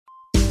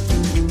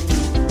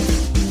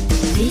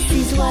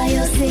This is why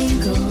you're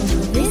single.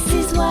 This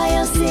is why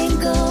you're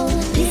single.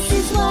 This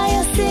is why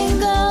you're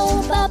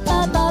single. Ba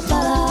ba ba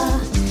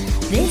ba.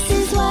 This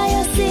is why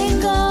you're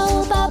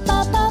single. Ba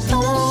ba ba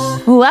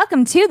ba.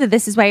 Welcome to the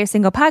This Is Why You're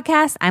Single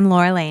podcast. I'm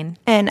Laura Lane.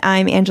 And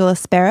I'm Angela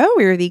Sparrow.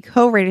 We are the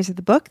co-writers of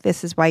the book,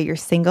 This Is Why You're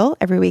Single.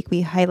 Every week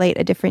we highlight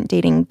a different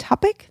dating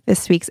topic.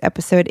 This week's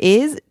episode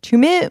is to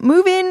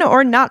move in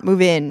or not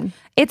move in.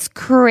 It's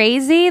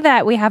crazy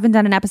that we haven't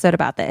done an episode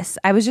about this.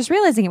 I was just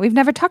realizing it. We've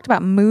never talked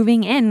about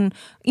moving in,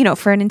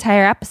 for an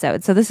entire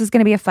episode. So this is going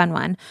to be a fun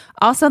one.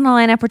 Also in the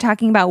lineup, we're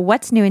talking about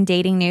what's new in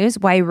dating news,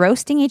 why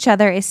roasting each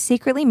other is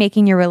secretly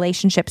making your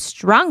relationship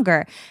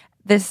stronger.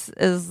 This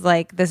is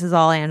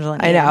all Angela.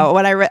 I know.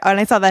 When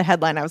I saw that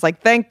headline, I was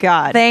like, thank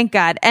God. Thank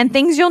God. And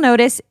things you'll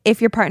notice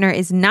if your partner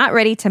is not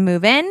ready to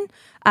move in.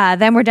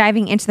 Then we're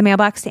diving into the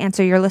mailbox to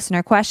answer your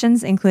listener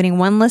questions, including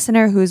one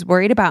listener who's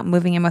worried about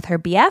moving in with her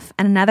BF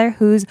and another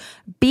whose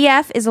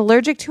BF is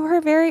allergic to her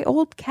very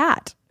old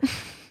cat.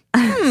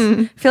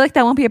 I feel like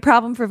that won't be a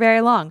problem for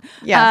very long.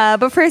 Yeah.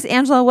 But first,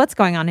 Angela, what's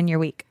going on in your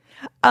week?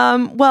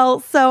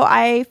 So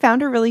I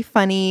found a really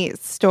funny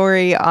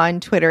story on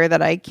Twitter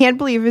that I can't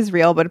believe is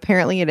real, but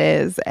apparently it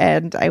is.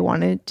 And I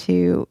wanted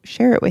to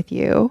share it with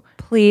you.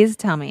 Please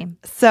tell me.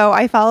 So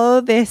I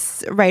follow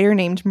this writer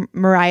named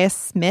Mariah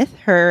Smith.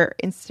 Her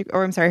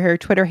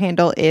Twitter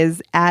handle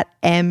is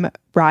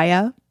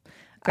 @mraya.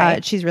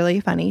 She's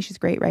really funny. She's a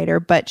great writer.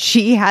 But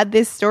she had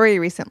this story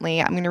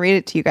recently. I'm going to read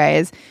it to you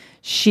guys.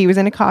 She was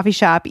in a coffee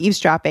shop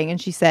eavesdropping,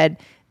 and she said,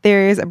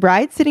 "There's a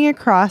bride sitting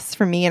across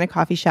from me in a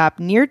coffee shop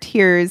near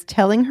tears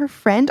telling her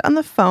friend on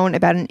the phone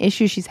about an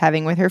issue she's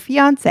having with her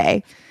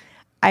fiance.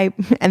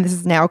 And this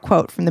is now a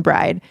quote from the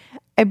bride.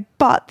 I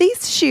bought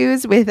these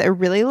shoes with a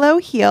really low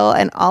heel,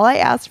 and all I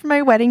asked for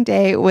my wedding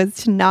day was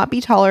to not be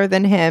taller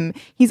than him.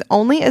 He's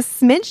only a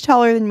smidge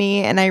taller than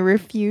me, and I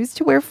refuse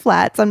to wear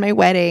flats on my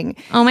wedding."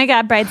 Oh my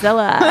God,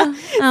 Bridezilla.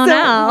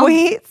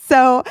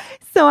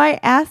 So I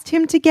asked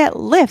him to get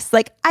lifts.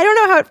 Like, I don't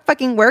know how it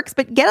fucking works,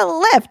 but get a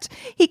lift.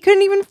 He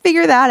couldn't even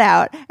figure that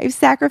out. I've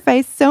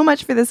sacrificed so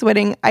much for this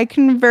wedding. I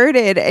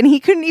converted, and he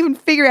couldn't even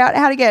figure out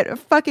how to get a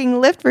fucking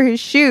lift for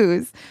his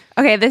shoes.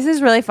 Okay, this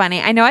is really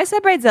funny. I know I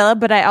said Bridezilla,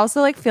 but I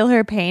also feel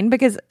her pain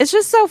because it's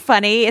just so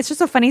funny. It's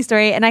just a funny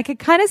story. And I could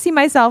kind of see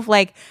myself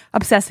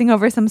obsessing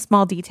over some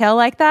small detail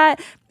like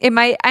that.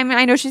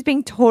 I know she's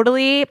being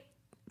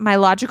my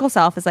logical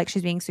self is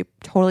she's being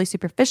totally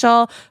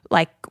superficial.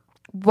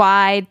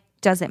 Why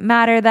does it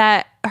matter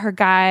that her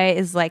guy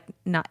is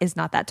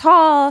not that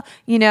tall?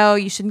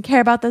 You shouldn't care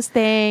about those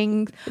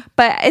things.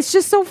 But it's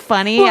just so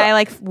funny. Well,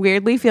 I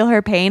weirdly feel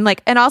her pain.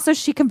 And also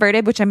she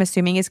converted, which I'm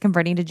assuming is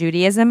converting to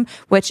Judaism,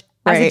 which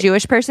as a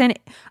Jewish person,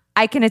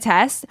 I can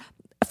attest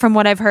from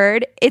what I've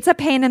heard, it's a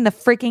pain in the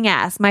freaking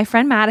ass. My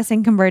friend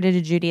Madison converted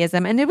to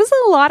Judaism, and it was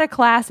a lot of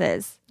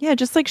classes. Yeah,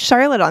 just like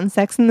Charlotte on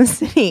Sex and the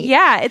City.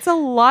 Yeah, it's a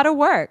lot of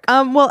work.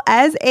 Well,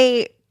 as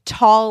a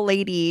tall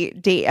lady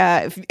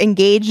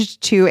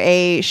engaged to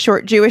a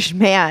short Jewish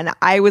man,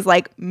 I was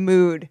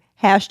mood.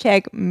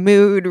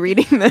 #mood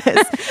reading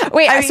this.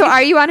 Wait, so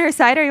are you on her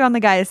side or are you on the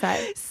guy's side?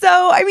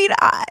 So,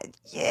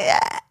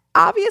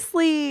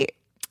 obviously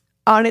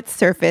on its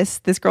surface,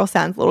 this girl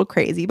sounds a little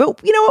crazy, but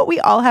you know what? We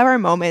all have our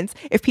moments.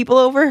 If people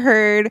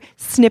overheard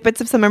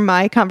snippets of some of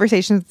my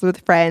conversations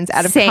with friends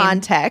out of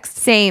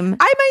context, I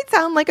might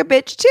sound like a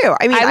bitch too.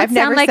 I've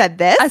never said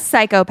this. A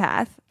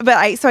psychopath. But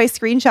I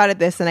screenshotted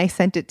this and I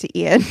sent it to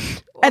Ian.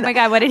 Oh my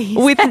God, what did he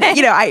say?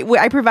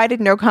 I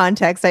provided no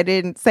context. I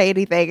didn't say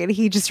anything, and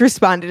he just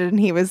responded and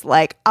he was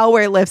like, "I'll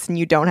wear lifts and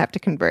you don't have to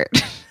convert."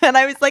 And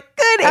I was like,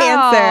 "Good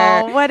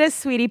answer." Oh, what a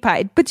sweetie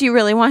pie. But do you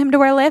really want him to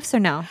wear lifts or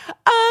no?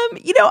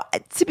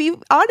 To be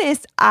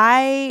honest,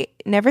 I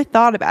never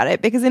thought about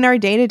it because in our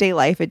day-to-day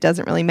life, it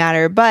doesn't really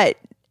matter. But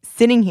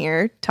sitting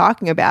here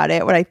talking about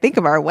it, when I think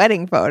of our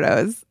wedding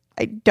photos,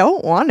 I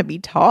don't want to be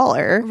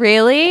taller.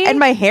 Really? And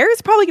my hair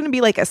is probably going to be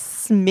a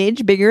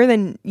smidge bigger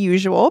than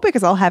usual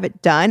because I'll have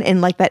it done.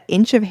 And that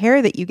inch of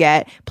hair that you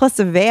get plus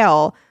a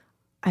veil,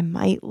 I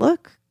might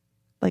look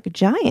like a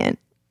giant.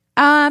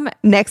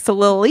 Next to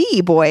Lil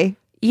E, boy.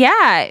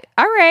 Yeah.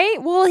 All right.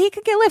 Well, he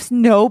could get lifts.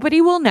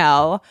 Nobody will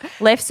know.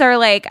 Lifts are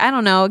I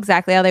don't know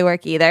exactly how they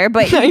work either,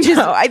 but I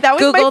know. That was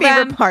Google my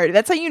favorite part.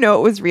 That's how you know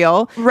it was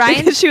real. Ryan,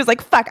 because she was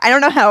like, "Fuck, I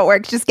don't know how it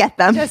works. Just get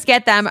them."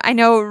 I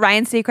know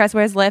Ryan Seacrest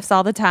wears lifts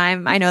all the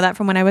time. I know that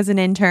from when I was an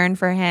intern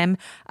for him.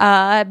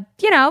 I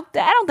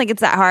don't think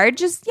it's that hard.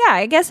 Just,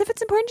 I guess if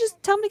it's important,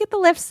 just tell him to get the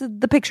lifts.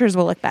 The pictures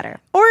will look better.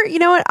 Or, you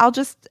know what? I'll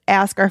just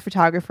ask our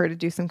photographer to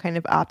do some kind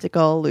of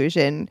optical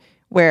illusion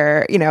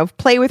where,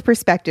 play with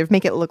perspective,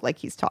 make it look like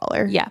he's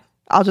taller. Yeah.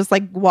 I'll just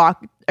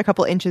walk a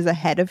couple inches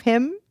ahead of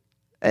him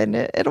and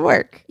it'll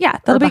work. Yeah,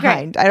 that'll be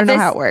great. I don't know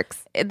how it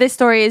works. This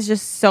story is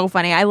just so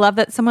funny. I love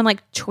that someone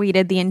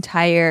tweeted the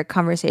entire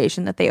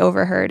conversation that they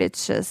overheard.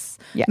 It's just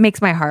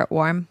makes my heart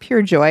warm.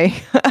 Pure joy.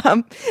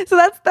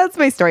 So that's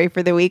my story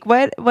for the week.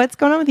 What's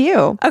going on with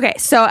you? Okay,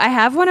 so I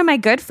have one of my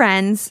good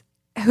friends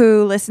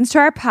who listens to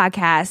our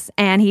podcast,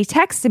 and he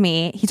texted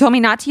me. He told me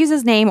not to use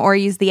his name or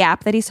use the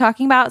app that he's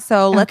talking about.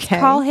 So let's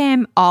call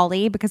him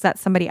Ollie, because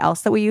that's somebody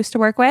else that we used to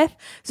work with.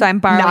 So I'm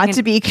borrowing. Not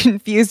to be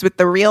confused with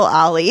the real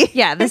Ollie.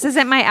 Yeah, this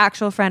isn't my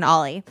actual friend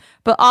Ollie.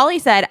 But Ollie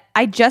said,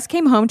 I just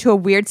came home to a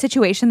weird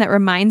situation that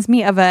reminds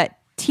me of a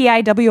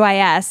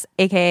TIWIS,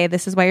 aka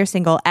This Is Why You're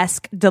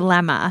Single-esque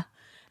dilemma.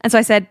 And so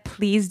I said,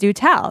 please do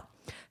tell.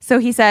 So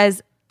he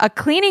says, a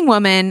cleaning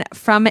woman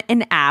from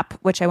an app,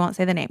 which I won't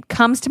say the name,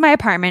 comes to my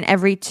apartment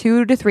every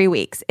 2 to 3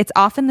 weeks. It's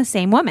often the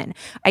same woman.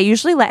 I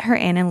usually let her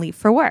in and leave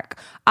for work.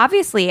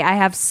 Obviously, I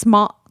have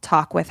small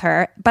talk with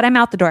her, but I'm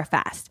out the door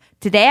fast.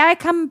 Today, I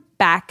come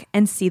back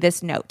and see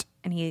this note.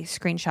 And he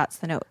screenshots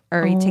the note,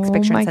 or he takes a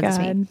picture and sends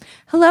it to me.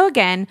 Hello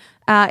again.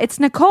 It's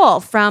Nicole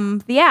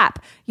from the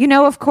app. You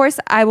know, of course,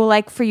 I will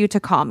like for you to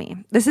call me.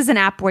 This is an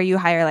app where you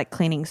hire like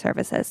cleaning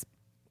services.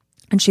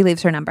 And she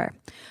leaves her number.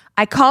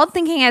 I called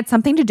thinking it had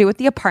something to do with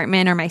the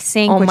apartment or my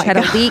sink, which had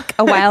a leak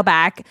a while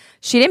back.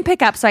 She didn't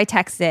pick up, so I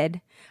texted,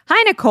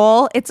 Hi,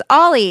 Nicole. It's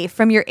Ollie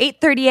from your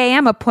 8:30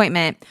 a.m.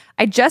 appointment.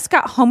 I just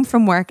got home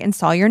from work and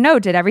saw your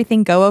note. Did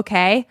everything go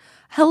okay?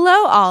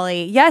 Hello,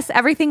 Ollie. Yes,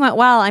 everything went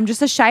well. I'm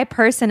just a shy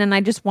person, and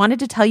I just wanted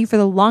to tell you for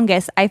the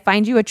longest, I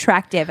find you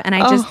attractive, and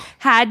I just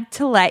had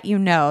to let you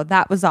know.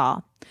 That was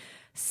all.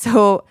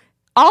 So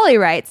Ollie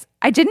writes,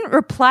 I didn't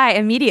reply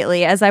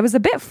immediately as I was a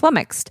bit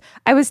flummoxed.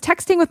 I was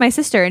texting with my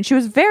sister and she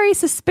was very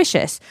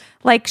suspicious.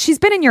 Like, she's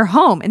been in your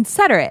home,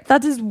 etc.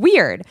 That is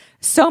weird.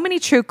 So many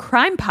true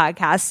crime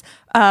podcasts,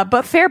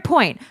 but fair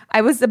point.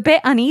 I was a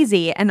bit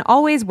uneasy and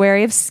always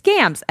wary of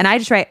scams. And I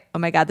just write, oh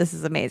my God, this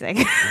is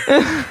amazing.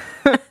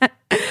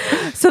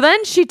 So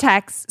then she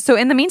texts. So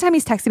in the meantime,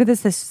 he's texting with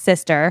his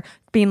sister,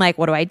 being like,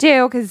 what do I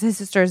do? Because his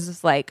sister is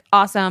this like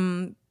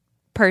awesome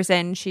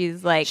person.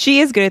 She's like,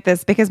 she is good at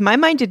this, because my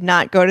mind did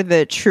not go to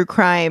the true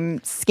crime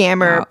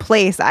scammer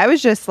place. I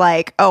was just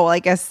like, oh, well, I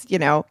guess, you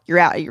know, you're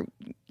out. You're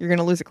going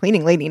to lose a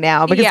cleaning lady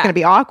now because it's going to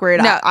be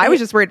awkward. No, I was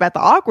just worried about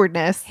the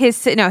awkwardness. His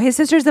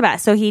sister's the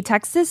best. So he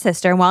texts his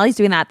sister, and while he's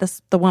doing that,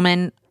 the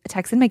woman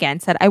texted him again,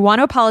 said, I want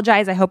to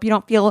apologize. I hope you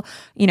don't feel,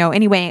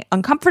 any way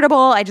uncomfortable.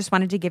 I just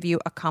wanted to give you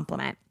a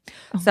compliment.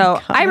 So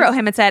I wrote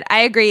him and said, I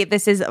agree.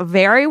 This is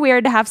very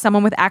weird to have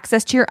someone with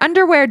access to your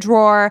underwear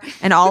drawer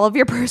and all of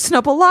your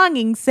personal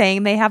belongings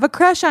saying they have a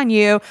crush on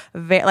you.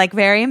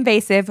 Very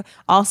invasive,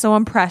 also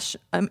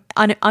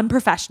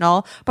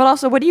unprofessional. But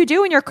also, what do you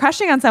do when you're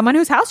crushing on someone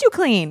whose house you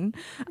clean?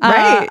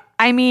 Right.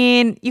 I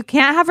mean, you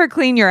can't have her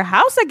clean your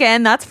house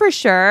again. That's for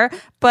sure.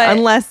 But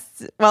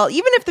unless, well,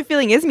 even if the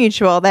feeling is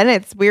mutual, then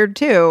it's weird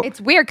too.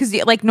 It's weird because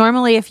like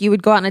normally if you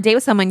would go out on a date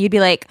with someone, you'd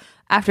be like,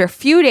 after a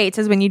few dates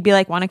is when you'd be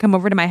like, want to come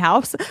over to my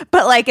house?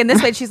 But like in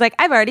this way, she's like,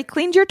 I've already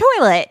cleaned your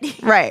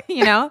toilet. Right.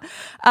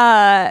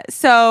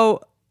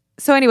 So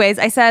anyways,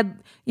 I said,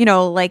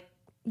 like,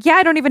 yeah,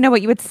 I don't even know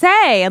what you would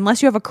say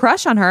unless you have a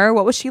crush on her.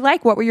 What was she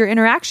like? What were your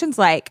interactions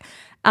like?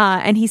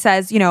 And he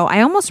says, I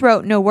almost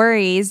wrote no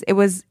worries. It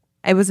was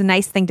a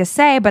nice thing to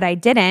say, but I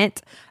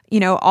didn't.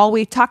 All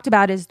we talked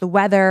about is the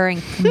weather and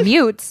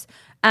commutes.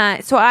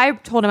 So I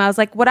told him, I was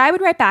like, what I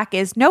would write back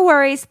is no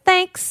worries.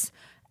 Thanks.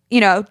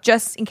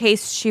 Just in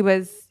case she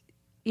was,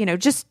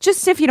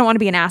 just if you don't want to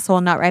be an asshole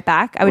and not write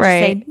back, I would just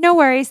say, no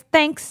worries.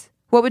 Thanks.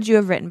 What would you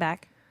have written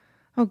back?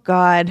 Oh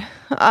God.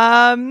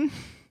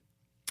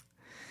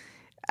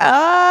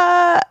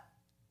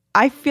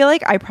 I feel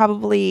like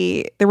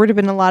there would have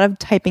been a lot of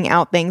typing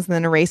out things and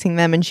then erasing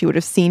them, and she would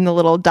have seen the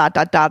little ...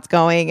 dots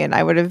going, and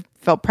I would have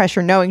felt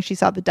pressure knowing she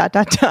saw the ...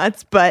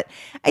 dots. But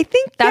I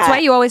think that's why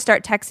you always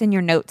start texting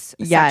your notes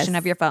section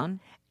of your phone.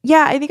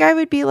 Yeah, I think I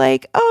would be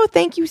like, oh,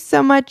 thank you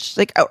so much.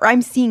 Like, or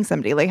I'm seeing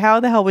somebody. Like, how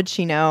the hell would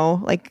she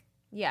know? Like,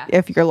 yeah,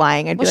 if you're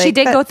lying, I'd be like, she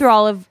did go through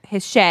all of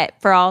his shit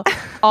for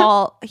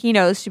all he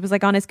knows. She was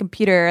like on his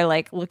computer,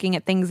 like looking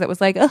at things that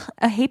was like,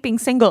 a hate being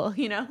single,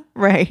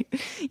 Right.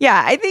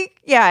 Yeah, I think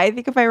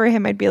if I were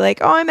him, I'd be like,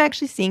 oh, I'm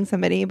actually seeing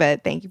somebody,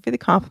 but thank you for the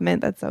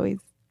compliment. That's always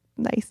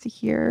nice to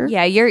hear.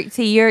 Yeah,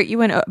 you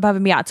went above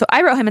and beyond. So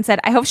I wrote him and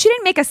said, I hope she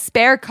didn't make a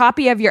spare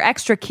copy of your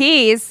extra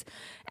keys.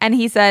 And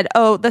he said,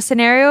 oh, the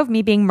scenario of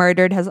me being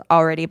murdered has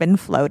already been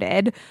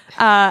floated.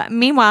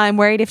 Meanwhile, I'm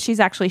worried if she's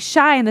actually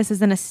shy and this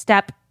isn't a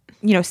step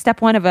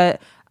one of a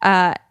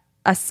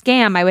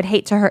scam, I would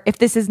hate to hurt. If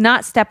this is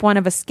not step one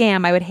of a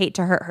scam, I would hate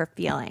to hurt her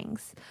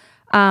feelings.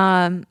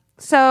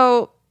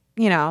 So,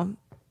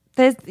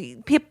 there's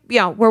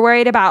people, we're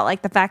worried about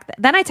like the fact that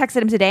then I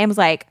texted him today and was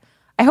like,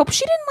 I hope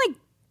she didn't like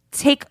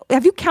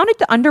have you counted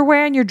the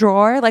underwear in your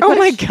drawer? Like, oh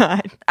my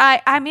God.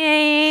 I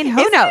mean, who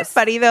Isn't knows? It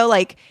funny though,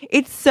 like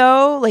it's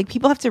so like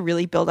people have to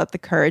really build up the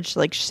courage to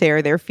like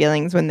share their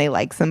feelings when they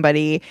like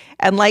somebody.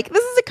 And like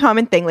this is a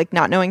common thing, like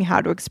not knowing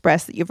how to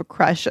express that you have a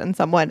crush on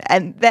someone.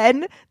 And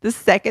then the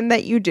second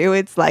that you do,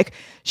 it's like,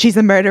 she's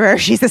a murderer,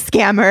 she's a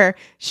scammer,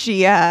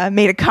 she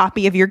made a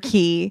copy of your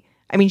key.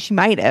 I mean, she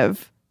might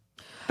have.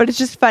 But it's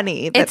just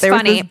funny that there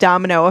was this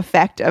domino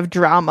effect of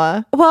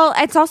drama. Well,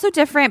 it's also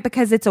different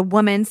because it's a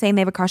woman saying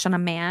they have a crush on a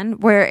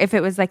man, where if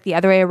it was like the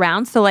other way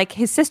around. So like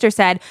his sister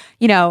said,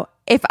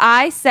 if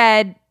I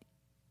said,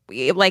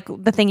 like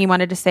the thing you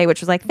wanted to say,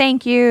 which was like,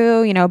 thank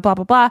you, you know, blah,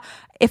 blah, blah.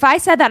 If I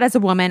said that as a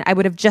woman, I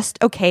would have just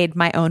okayed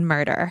my own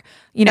murder.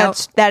 You know,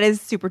 that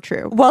is super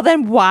true. Well,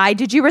 then why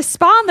did you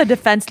respond? The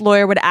defense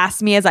lawyer would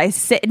ask me as I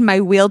sit in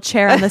my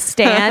wheelchair on the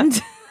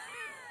stand.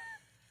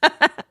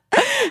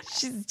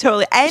 She's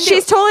totally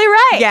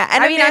right. Yeah.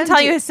 And I mean, I'm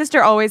telling you, his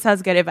sister always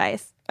has good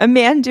advice. A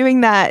man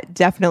doing that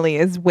definitely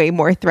is way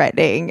more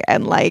threatening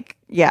and like,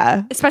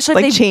 yeah. Especially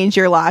like if change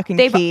your lock and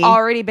they've key.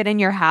 already been in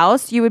your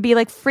house. You would be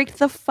like freaked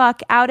the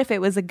fuck out if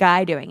it was a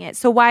guy doing it.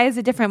 So why is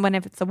it different when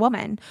if it's a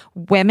woman?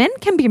 Women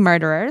can be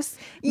murderers.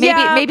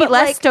 Maybe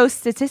less like, so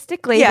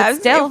statistically, but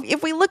still.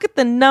 If we look at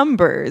the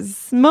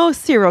numbers,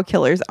 most serial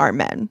killers are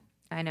men.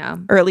 I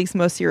know. Or at least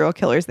most serial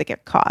killers that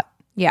get caught.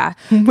 Yeah.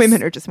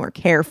 Women are just more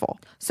careful.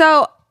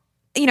 So,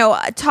 you know,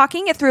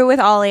 talking it through with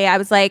Ollie, I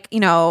was like, you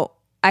know,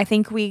 I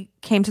think we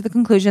came to the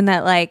conclusion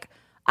that like,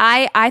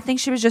 I think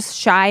she was just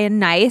shy and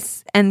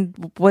nice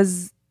and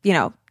was, you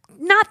know,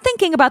 not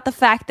thinking about the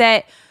fact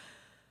that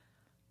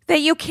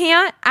you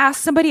can't ask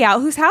somebody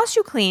out whose house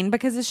you clean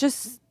because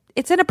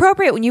it's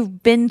inappropriate when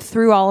you've been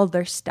through all of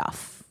their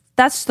stuff.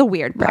 That's the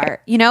weird part, right.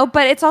 You know,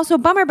 but it's also a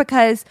bummer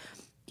because,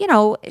 you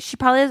know, she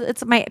probably,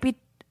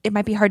 it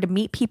might be hard to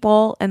meet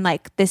people and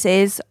like, this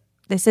is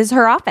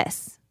her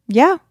office.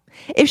 Yeah.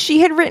 If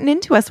she had written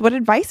into us, what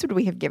advice would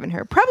we have given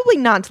her? Probably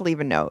not to leave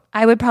a note.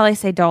 I would probably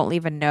say don't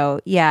leave a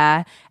note.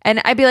 Yeah. And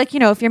I'd be like, you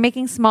know, if you're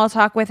making small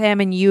talk with him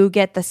and you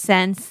get the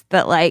sense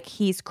that like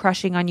he's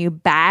crushing on you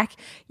back,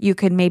 you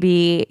could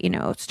maybe, you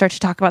know, start to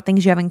talk about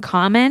things you have in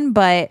common.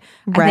 But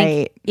I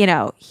think, you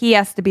know, he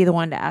has to be the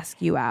one to ask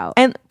you out.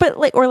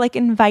 Or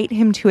invite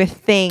him to a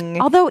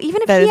thing. Although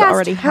even if that he is asked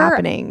already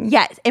happening.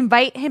 Yes.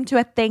 Invite him to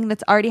a thing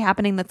that's already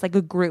happening that's like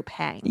a group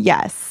hang.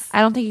 Yes.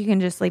 I don't think you can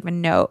just leave a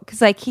note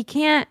because like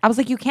I was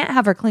like, you can't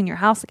have her clean your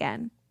house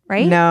again,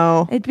 right?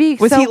 No. It'd be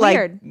Was so he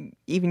weird. Like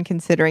even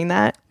considering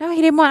that? No,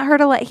 he didn't want her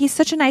to he's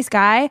such a nice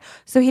guy.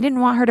 So he didn't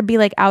want her to be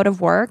like out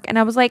of work. And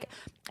I was like,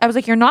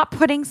 you're not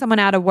putting someone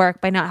out of work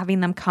by not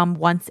having them come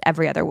once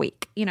every other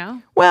week, you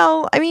know?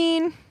 Well, I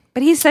mean.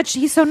 But he's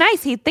so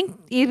nice. He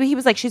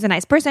was like, she's a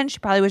nice person. She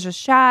probably was just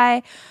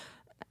shy.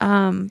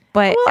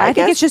 But I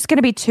think it's just going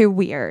to be too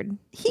weird.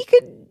 He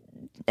could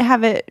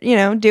have it, you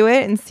know, do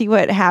it and see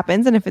what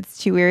happens. And if it's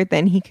too weird,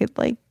 then he could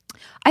like.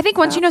 I think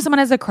once you know someone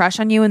has a crush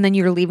on you and then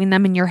you're leaving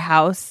them in your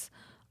house,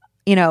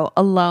 you know,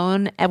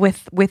 alone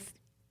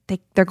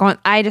they're going,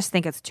 I just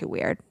think it's too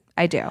weird.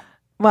 I do.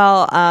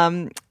 Well,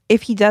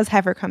 if he does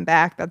have her come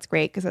back, that's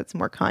great because that's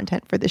more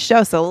content for the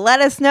show. So let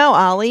us know,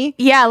 Ollie.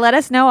 Yeah, let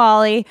us know,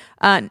 Ollie.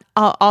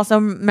 Also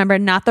remember,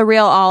 not the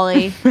real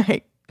Ollie.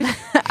 Right.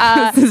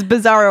 This is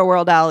Bizarro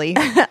World, Ollie.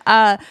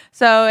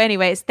 So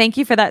anyways, thank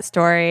you for that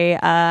story.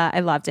 I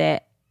loved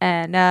it.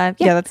 And yeah,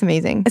 that's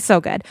amazing. It's so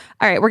good.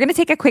 All right, we're going to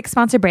take a quick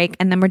sponsor break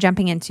and then we're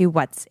jumping into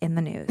what's in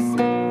the news.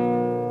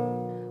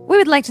 We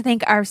would like to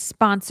thank our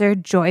sponsor,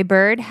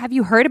 Joybird. Have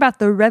you heard about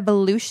the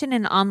revolution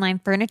in online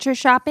furniture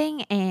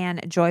shopping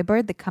and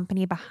Joybird, the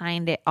company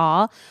behind it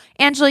all?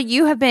 Angela,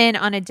 you have been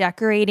on a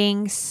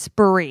decorating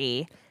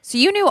spree. So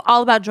you knew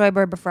all about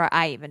Joybird before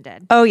I even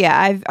did. Oh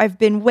yeah, I've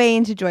been way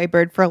into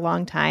Joybird for a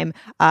long time.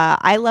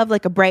 I love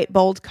like a bright,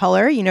 bold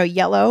color. You know,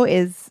 yellow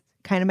is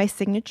kind of my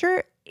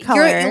signature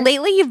color.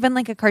 Lately, you've been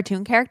like a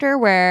cartoon character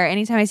where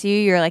anytime I see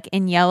you, you're like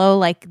in yellow,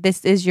 like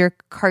this is your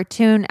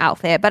cartoon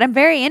outfit. But I'm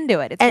very into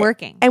it. It's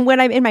working. And when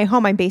I'm in my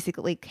home, I'm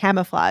basically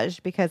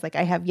camouflaged because like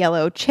I have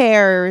yellow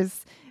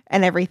chairs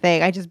and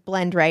everything. I just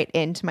blend right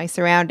into my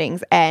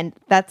surroundings. And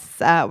that's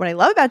what I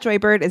love about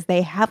Joybird is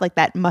they have like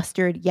that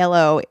mustard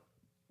yellow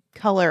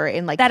color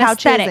in like that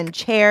couches aesthetic. And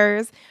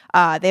chairs.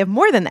 They have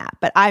more than that,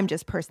 but I'm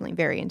just personally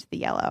very into the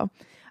yellow.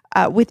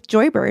 With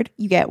Joybird,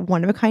 you get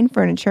one-of-a-kind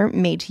furniture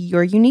made to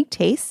your unique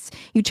tastes.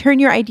 You turn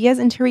your ideas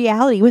into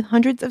reality with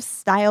hundreds of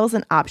styles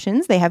and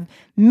options. They have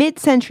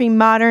mid-century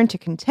modern to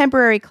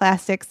contemporary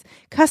classics,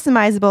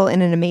 customizable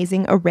in an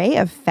amazing array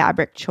of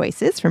fabric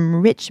choices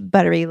from rich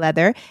buttery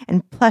leather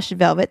and plush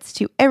velvets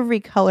to every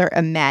color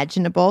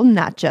imaginable,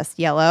 not just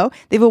yellow.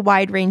 They have a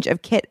wide range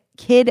of kid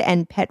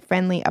and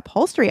pet-friendly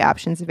upholstery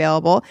options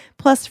available,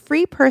 plus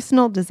free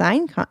personal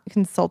design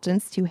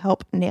consultants to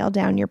help nail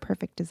down your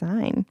perfect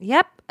design.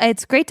 Yep.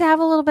 It's great to have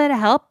a little bit of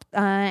help,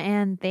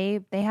 and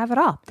they have it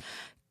all.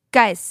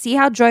 Guys, see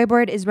how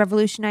Joybird is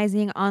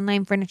revolutionizing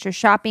online furniture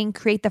shopping.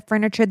 Create the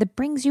furniture that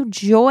brings you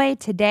joy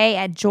today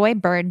at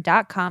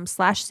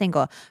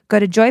joybird.com/single. Go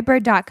to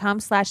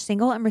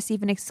joybird.com/single and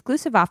receive an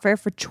exclusive offer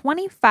for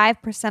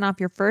 25%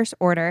 off your first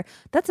order.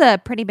 That's a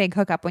pretty big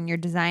hookup when you're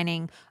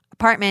designing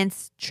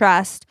apartments,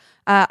 trust.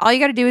 All you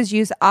got to do is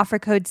use offer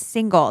code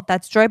SINGLE.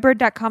 That's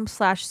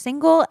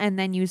joybird.com/single and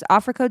then use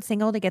offer code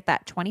SINGLE to get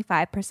that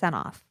 25%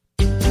 off.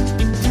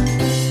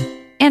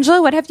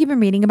 Angela, what have you been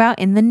reading about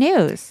in the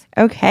news?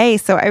 Okay,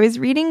 so I was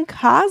reading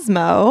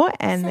Cosmo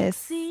and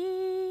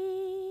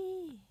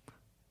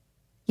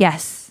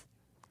Yes,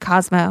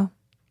 Cosmo.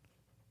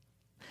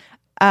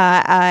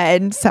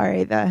 And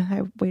sorry,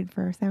 I waited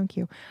for a sound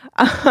cue.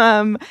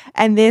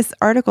 And this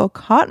article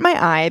caught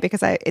my eye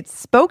because it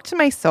spoke to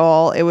my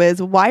soul. It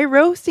was Why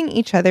Roasting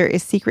Each Other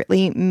is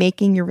Secretly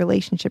Making Your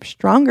Relationship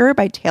Stronger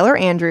by Taylor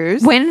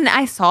Andrews. When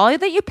I saw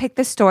that you picked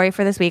this story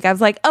for this week, I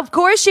was like, of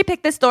course she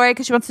picked this story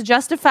because she wants to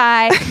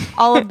justify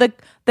all of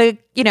the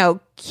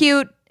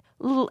cute,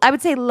 I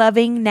would say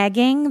loving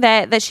negging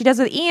that she does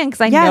with Ian,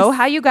 because I know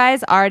how you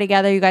guys are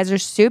together. You guys are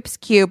soups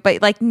cute,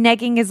 but like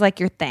negging is like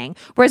your thing.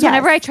 Whereas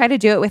whenever I try to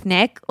do it with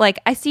Nick, like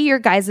I see your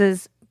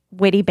guys'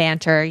 witty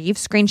banter. You've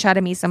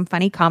screenshotted me some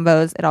funny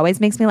combos. It always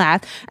makes me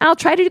laugh. And I'll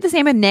try to do the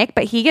same with Nick,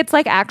 but he gets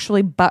like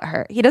actually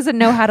butthurt. He doesn't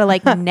know how to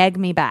like neg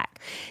me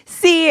back.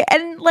 See,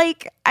 and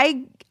like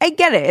I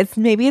get it.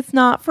 Maybe it's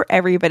not for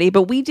everybody,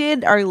 but we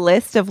did our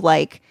list of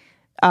like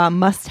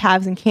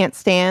must-haves and can't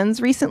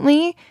stands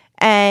recently.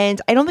 And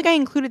I don't think I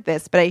included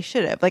this, but I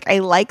should have. Like, I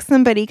like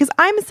somebody, because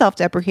I'm a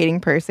self-deprecating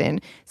person.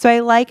 So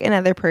I like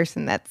another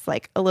person that's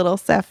like a little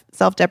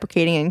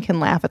self-deprecating and can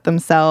laugh at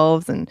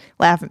themselves and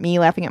laugh at me,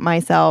 laughing at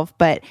myself.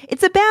 But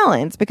it's a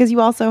balance, because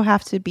you also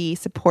have to be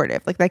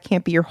supportive. Like, that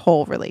can't be your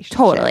whole relationship.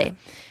 Totally.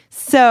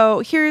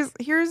 So here's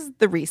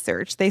the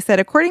research. They said,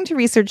 according to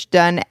research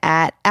done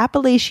at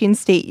Appalachian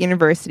State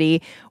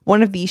University,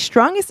 one of the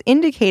strongest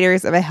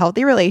indicators of a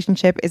healthy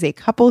relationship is a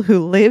couple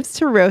who lives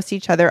to roast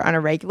each other on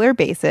a regular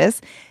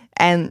basis.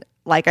 And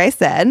like I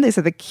said, they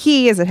said the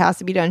key is it has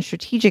to be done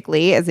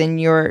strategically, as in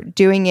you're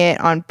doing it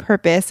on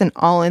purpose and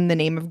all in the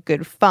name of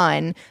good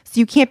fun.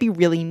 So you can't be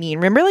really mean.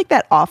 Remember like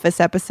that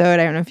Office episode?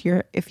 I don't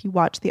know if you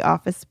watch The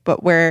Office,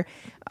 but where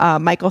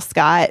Michael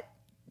Scott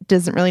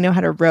doesn't really know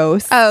how to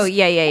roast. Oh,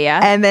 yeah.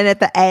 And then at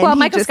the end,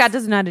 Michael Scott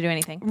doesn't know how to do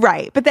anything.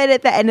 Right. But then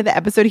at the end of the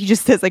episode, he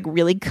just says like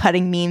really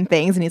cutting mean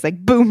things, and he's like,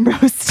 boom,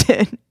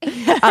 roasted.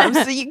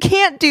 So you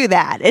can't do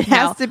that. It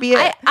has to be.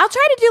 I'll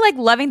try to do like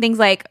loving things,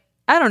 like,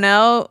 I don't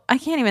know. I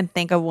can't even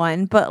think of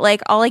one, but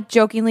like I'll like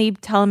jokingly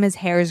tell him his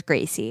hair is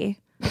Gracie.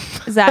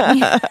 Is that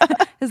me?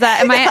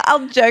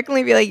 I'll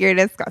jokingly be like, you're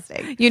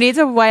disgusting. You need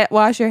to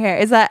wash your hair.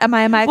 Am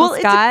I a Michael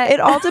Scott? It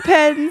all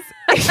depends.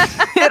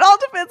 It all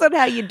depends on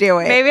how you do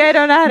it. Maybe I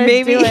don't know how to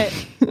do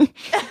it.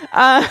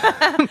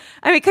 I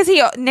mean, because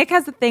Nick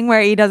has the thing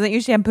where he doesn't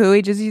use shampoo.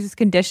 He just uses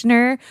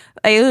conditioner.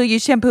 He'll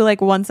use shampoo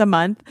like once a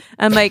month.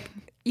 I'm like,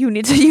 you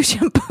need to use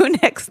shampoo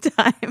next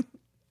time.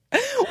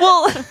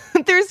 Well,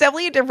 there's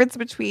definitely a difference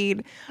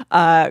between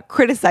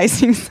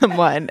criticizing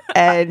someone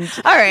and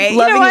all right,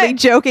 lovingly,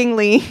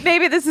 jokingly.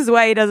 Maybe this is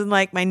why he doesn't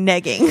like my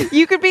negging.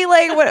 You could be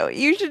like, "What?"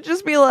 You should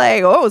just be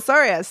like, "Oh,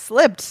 sorry, I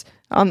slipped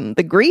on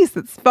the grease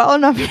that's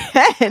fallen off your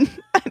head."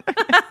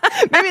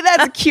 Maybe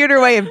that's a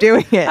cuter way of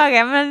doing it. Okay,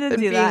 I'm gonna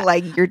do that. Being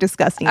like, "You're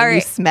disgusting. And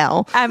you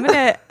smell." I'm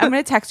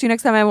gonna text you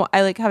next time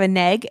I like have a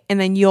neg, and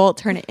then you'll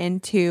turn it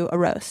into a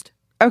roast.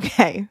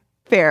 Okay.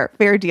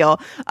 Fair deal.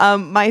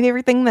 My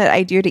favorite thing that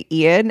I do to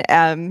Ian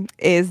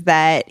is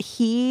that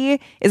he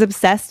is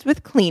obsessed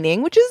with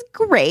cleaning, which is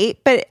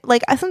great. But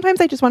like sometimes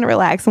I just want to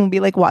relax, and we'll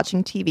be like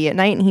watching TV at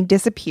night, and he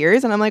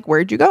disappears, and I'm like,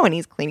 "Where'd you go?" And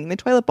he's cleaning the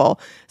toilet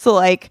bowl. So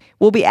like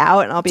we'll be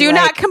out, and I'll be do like,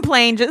 not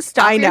complain. Just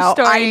stop your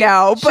story. I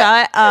know.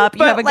 Shut up.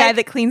 You have a guy like,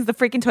 that cleans the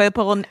freaking toilet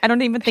bowl, and I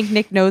don't even think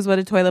Nick knows what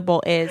a toilet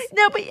bowl is.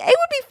 No, but it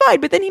would be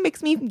fine. But then he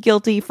makes me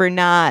guilty for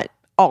not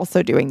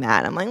also doing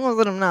that. I'm like, well,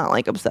 I'm not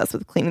like obsessed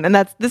with cleaning. And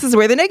this is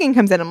where the negging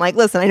comes in. I'm like,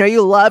 listen, I know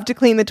you love to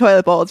clean the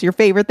toilet bowl. It's your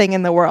favorite thing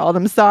in the world.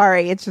 I'm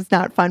sorry. It's just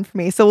not fun for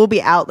me. So we'll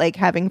be out like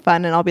having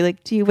fun, and I'll be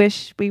like, do you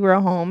wish we were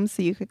home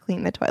so you could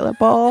clean the toilet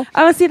bowl?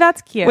 Oh, see,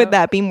 that's cute. Would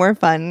that be more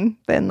fun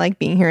than like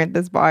being here at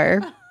this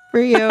bar for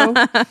you? All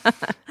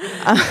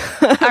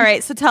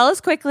right. So tell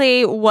us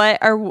quickly, what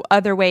are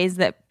other ways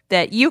that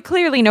you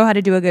clearly know how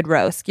to do a good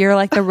roast. You're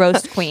like the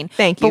roast queen.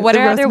 Thank you. But what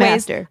the are other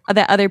master. ways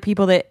that other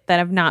people that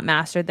have not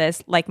mastered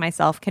this, like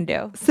myself, can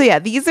do? So yeah,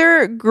 these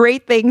are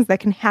great things that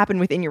can happen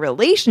within your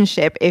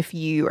relationship if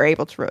you are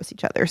able to roast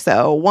each other.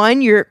 So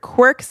one, your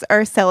quirks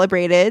are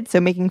celebrated.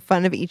 So making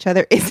fun of each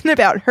other isn't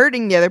about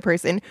hurting the other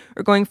person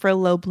or going for a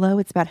low blow.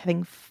 It's about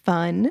having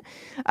fun.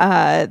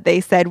 They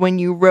said when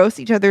you roast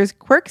each other's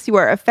quirks, you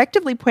are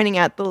effectively pointing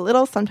out the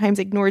little, sometimes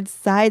ignored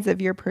sides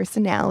of your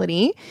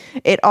personality.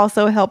 It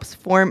also helps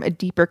form a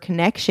deeper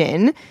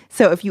connection.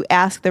 So if you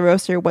ask the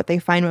roaster what they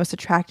find most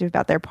attractive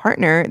about their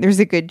partner, there's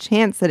a good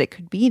chance that it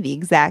could be the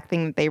exact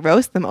thing that they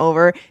roast them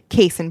over.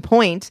 Case in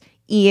point,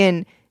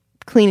 Ian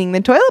cleaning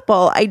the toilet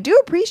bowl. I do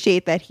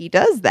appreciate that he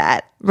does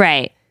that.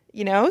 Right.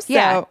 You know? So,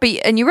 yeah.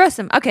 And you roast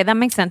him. Okay, that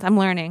makes sense. I'm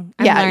learning.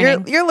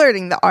 You're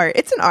learning the art.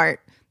 It's an art.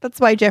 That's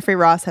why Jeffrey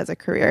Ross has a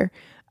career.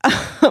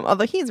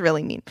 Although he's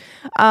really mean.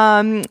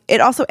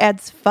 It also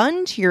adds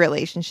fun to your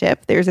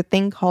relationship. There's a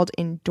thing called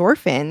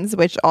endorphins,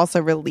 which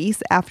also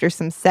release after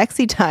some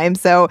sexy time.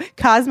 So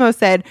Cosmo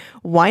said,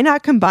 why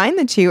not combine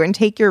the two and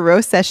take your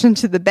roast session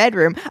to the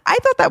bedroom? I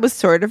thought that was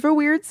sort of a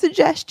weird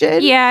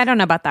suggestion. Yeah, I don't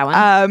know about that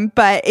one.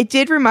 But it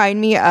did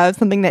remind me of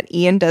something that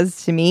Ian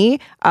does to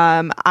me.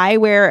 I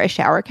wear a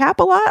shower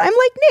cap a lot. I'm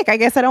like Nick. I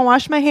guess I don't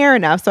wash my hair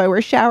enough. So I wear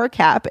a shower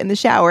cap in the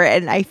shower,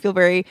 and I feel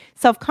very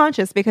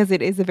self-conscious because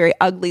it is a very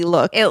ugly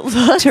look. It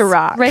looks to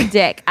rock.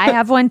 ridiculous. I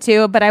have one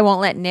too, but I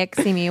won't let Nick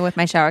see me with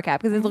my shower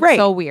cap because it looks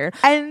so weird.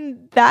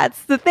 And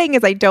that's the thing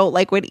is I don't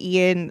like when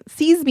Ian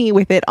sees me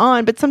with it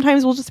on, but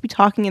sometimes we'll just be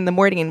talking in the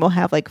morning and we'll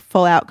have like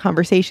full out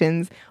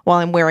conversations while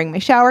I'm wearing my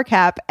shower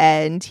cap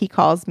and he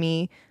calls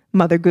me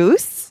Mother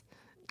Goose.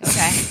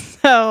 Okay.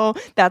 So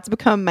that's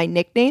become my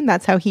nickname.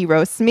 That's how he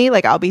roasts me.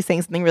 Like I'll be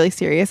saying something really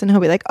serious and he'll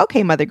be like,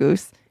 okay, Mother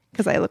Goose.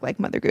 Because I look like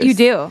Mother Goose. You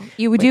do.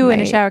 You do in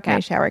a shower cap. My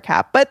shower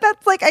cap. But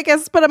that's like, I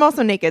guess, but I'm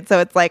also naked.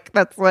 So it's like,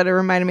 that's what it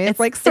reminded me. It's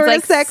like sort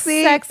of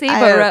sexy. Sexy,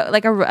 but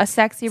like a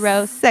sexy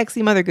roast.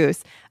 Sexy Mother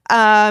Goose.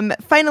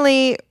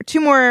 Finally, 2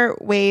 more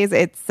ways.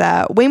 It's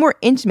way more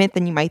intimate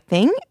than you might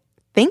think.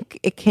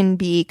 It can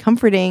be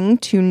comforting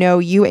to know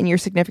you and your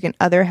significant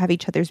other have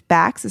each other's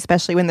backs,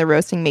 especially when the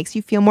roasting makes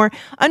you feel more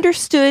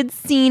understood,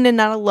 seen, and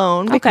not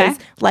alone. Because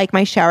like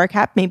my shower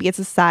cap, maybe it's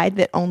a side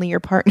that only your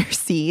partner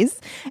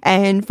sees.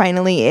 And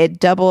finally, it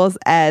doubles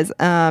as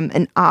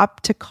an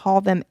op to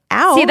call them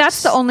out. See,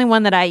 that's the only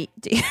one that I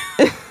do.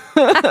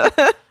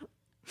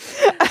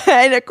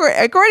 And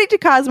according to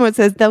Cosmo, it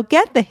says they'll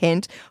get the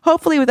hint,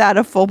 hopefully without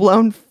a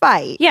full-blown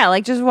fight. Yeah,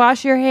 like just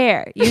wash your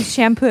hair. Use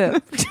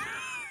shampoo.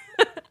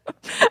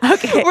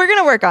 Okay. We're going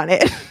to work on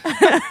it.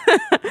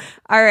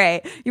 All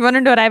right. You want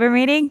to know what I've been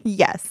reading?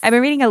 Yes. I've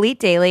been reading Elite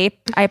Daily.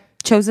 I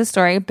chose this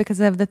story because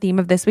of the theme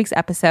of this week's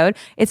episode.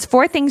 It's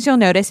 4 things you'll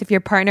notice if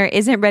your partner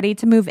isn't ready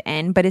to move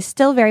in, but is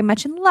still very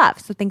much in love.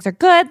 So things are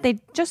good. They're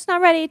just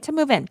not ready to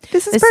move in.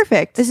 This is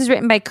perfect. This is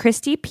written by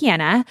Christy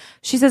Piena.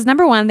 She says,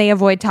 number 1, they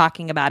avoid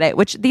talking about it,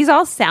 which these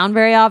all sound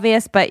very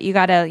obvious, but you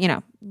got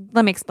to,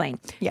 let me explain.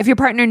 Yeah. If your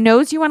partner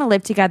knows you want to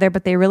live together,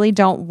 but they really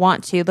don't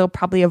want to, they'll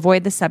probably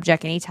avoid the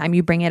subject anytime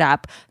you bring it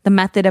up. The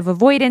method of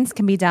avoidance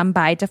can be done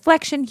by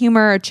deflection,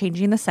 humor, or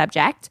changing the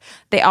subject.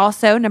 They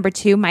also, number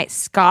 2, might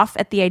scoff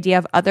at the idea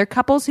of other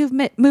couples who've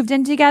moved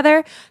in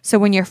together. So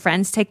when your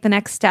friends take the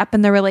next step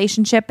in the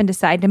relationship and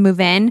decide to move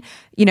in,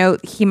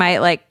 he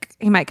might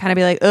kind of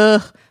be like,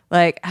 ugh,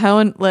 like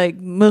how, like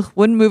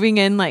when moving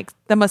in, like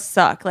that must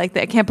suck. Like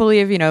I can't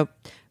believe,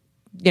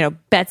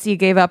 Betsy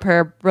gave up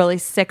her really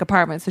sick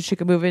apartment so she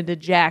could move into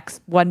Jack's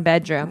 1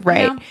 bedroom.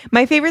 Right.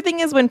 My favorite thing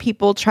is when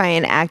people try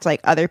and act like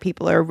other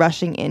people are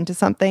rushing into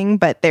something,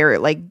 but they're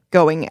like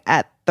going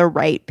at the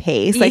right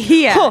pace. Like,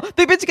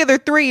 they've been together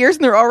 3 years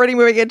and they're already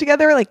moving in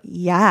together. Like,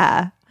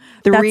 yeah.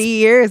 3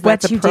 years.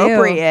 That's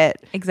appropriate.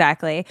 Do.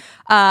 Exactly.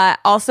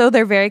 Also,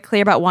 they're very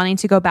clear about wanting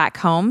to go back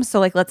home.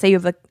 So like, let's say you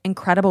have an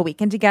incredible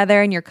weekend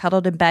together and you're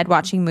cuddled in bed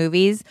watching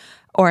movies.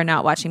 Or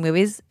not watching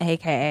movies,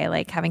 aka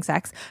like having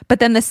sex. But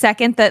then the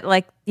second that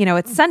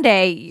it's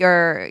Sunday,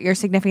 your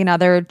significant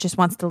other just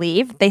wants to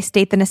leave, they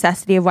state the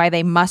necessity of why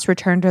they must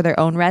return to their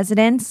own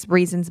residence.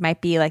 Reasons might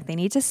be like they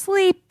need to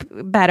sleep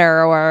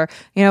better, or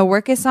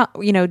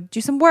do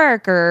some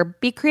work or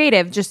be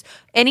creative. Just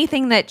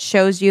anything that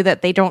shows you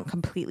that they don't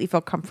completely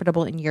feel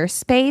comfortable in your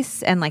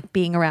space and like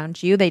being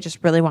around you. They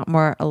just really want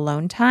more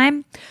alone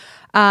time.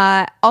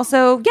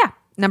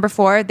 Number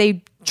 4,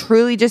 they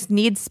truly just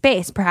need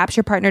space. Perhaps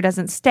your partner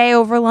doesn't stay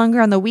over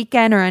longer on the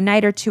weekend or a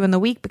night or 2 in the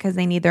week because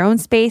they need their own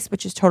space,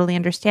 which is totally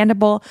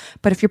understandable.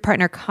 But if your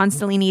partner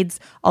constantly needs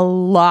a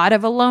lot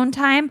of alone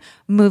time,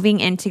 moving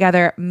in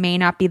together may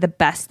not be the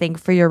best thing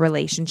for your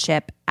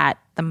relationship at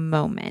the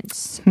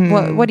moment.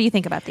 What do you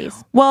think about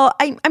these? Well,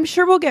 I'm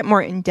sure we'll get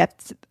more in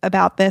depth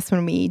about this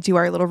when we do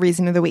our little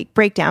reason of the week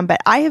breakdown, but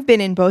I have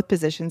been in both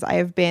positions. I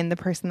have been the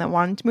person that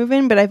wanted to move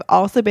in, but I've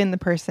also been the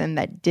person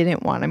that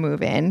didn't want to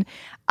move in.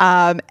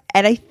 And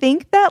I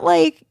think that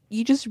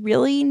you just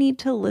really need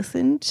to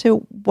listen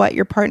to what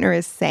your partner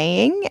is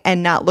saying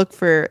and not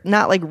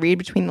read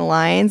between the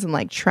lines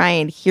and try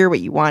and hear what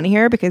you want to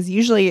hear, because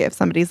usually if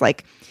somebody's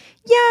like,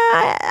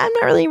 yeah, I'm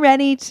not really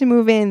ready to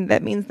move in,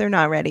 that means they're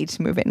not ready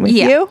to move in with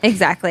you.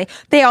 Exactly.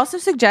 They also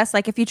suggest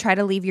if you try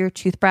to leave your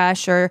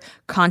toothbrush or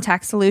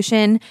contact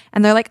solution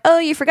and they're like, oh,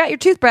 you forgot your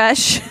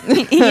toothbrush,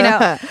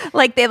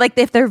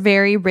 if they're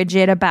very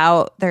rigid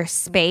about their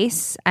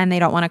space and they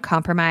don't want to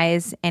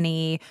compromise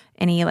any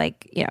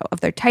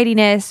of their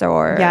tidiness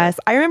or. Yes.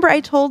 I remember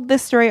I told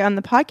this story on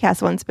the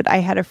podcast once, but I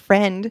had a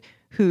friend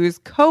whose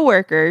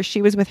coworker,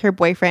 she was with her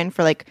boyfriend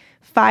for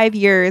 5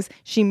 years.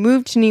 She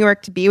moved to New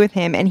York to be with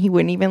him, and he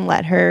wouldn't even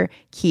let her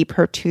keep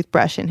her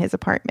toothbrush in his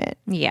apartment.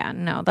 Yeah,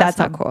 no, that's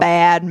not cool.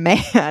 Bad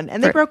man.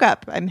 And they broke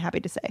up, I'm happy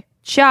to say.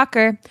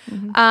 Shocker.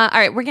 All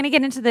right, we're going to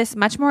get into this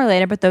much more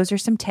later, but those are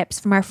some tips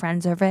from our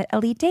friends over at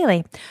Elite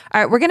Daily.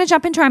 All right, we're going to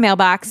jump into our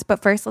mailbox,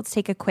 but first let's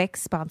take a quick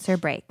sponsor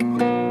break.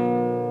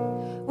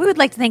 We would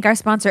like to thank our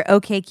sponsor,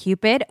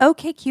 OkCupid.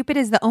 OkCupid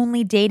is the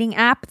only dating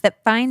app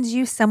that finds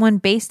you someone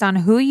based on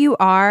who you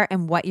are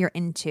and what you're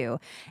into.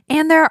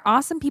 And there are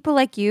awesome people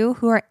like you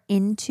who are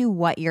into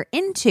what you're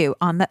into.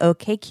 On the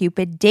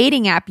OkCupid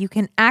dating app, you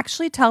can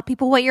actually tell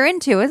people what you're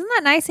into. Isn't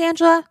that nice,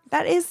 Angela?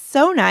 That is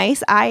so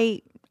nice.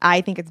 I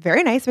think it's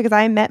very nice because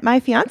I met my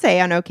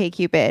fiance on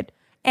OkCupid.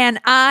 And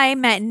I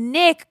met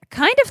Nick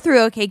kind of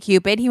through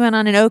OkCupid. He went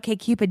on an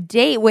OkCupid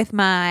date with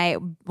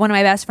one of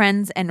my best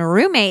friends and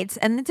roommates,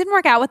 and it didn't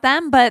work out with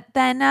them. But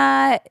then,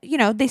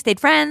 they stayed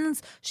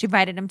friends. She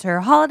invited him to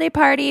her holiday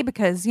party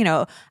because,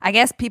 I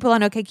guess people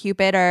on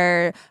OkCupid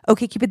are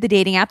OkCupid, the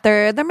dating app.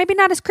 They're maybe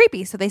not as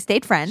creepy, so they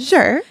stayed friends.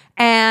 Sure.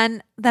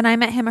 And then I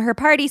met him at her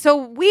party. So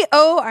we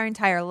owe our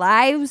entire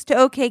lives to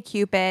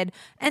OkCupid,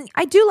 and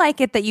I do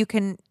like it that you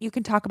can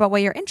talk about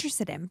what you're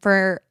interested in.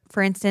 For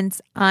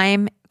instance,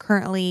 I'm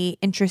currently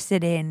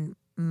interested in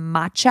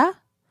matcha.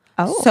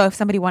 Oh. So if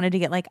somebody wanted to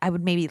get I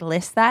would maybe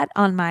list that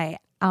on my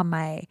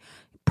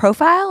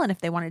profile. And if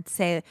they wanted to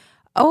say,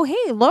 oh,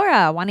 hey,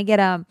 Laura, want to get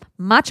a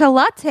matcha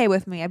latte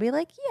with me? I'd be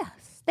like,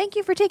 yes. Thank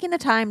you for taking the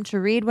time to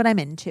read what I'm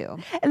into.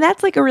 And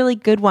that's a really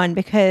good one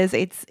because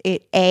it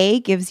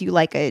gives you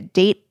a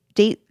date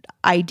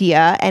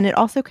idea, and it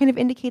also kind of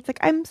indicates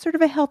I'm sort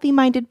of a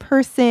healthy-minded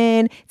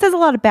person. It says a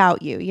lot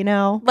about you,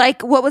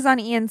 What was on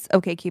Ian's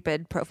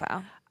OkCupid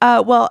profile?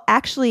 Well,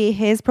 actually,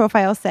 his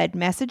profile said,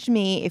 message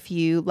me if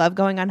you love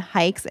going on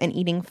hikes and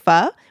eating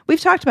pho. We've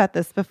talked about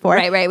this before.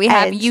 Right. We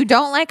have. You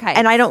don't like hikes.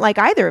 And I don't like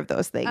either of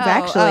those things,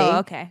 actually. Oh,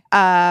 okay.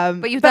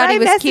 But you thought he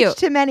was cute. I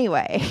messaged him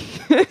anyway.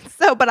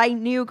 But I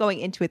knew going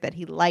into it that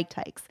he liked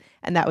hikes.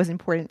 And that was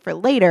important for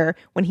later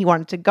when he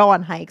wanted to go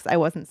on hikes. I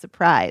wasn't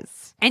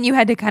surprised. And you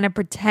had to kind of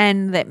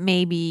pretend that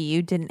maybe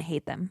you didn't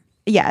hate them.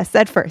 Yes,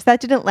 at first. That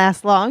didn't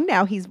last long.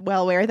 Now he's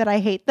well aware that I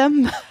hate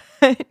them.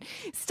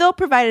 Still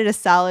provided a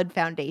solid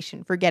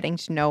foundation for getting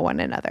to know one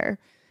another.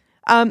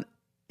 That's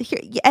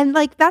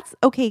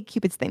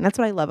OkCupid's thing. That's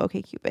what I love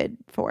OkCupid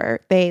for.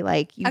 They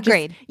you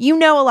agreed. You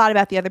know a lot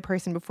about the other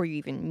person before you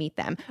even meet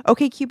them.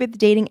 OkCupid, the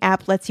dating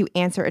app, lets you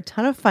answer a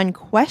ton of fun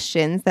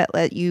questions that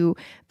let you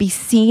be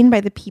seen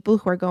by the people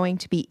who are going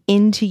to be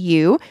into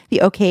you. The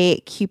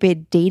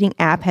OkCupid dating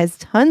app has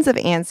tons of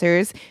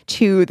answers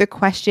to the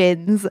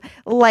questions.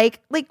 What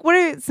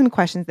are some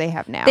questions they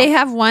have now? They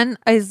have one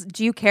is,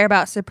 do you care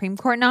about Supreme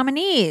Court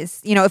nominees?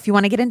 If you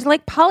want to get into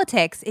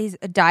politics, is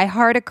Die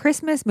Hard a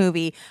Christmas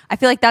movie? I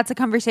feel like that's a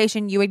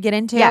conversation you would get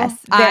into. Yes.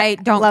 I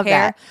don't love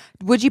care.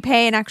 That. Would you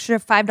pay an extra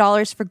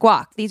 $5 for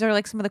guac? These are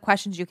some of the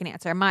questions you can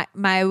answer.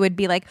 My would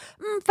be $5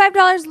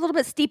 a little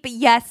bit steep, but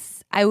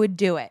yes, I would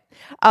do it.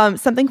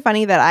 Something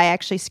funny that I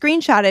actually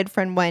screenshotted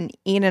from when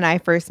Ian and I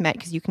first met,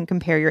 because you can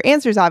compare your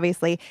answers,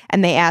 obviously,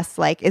 and they asked,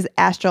 is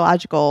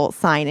astrological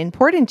sign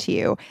important to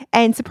you?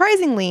 And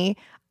surprisingly,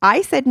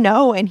 I said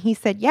no, and he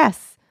said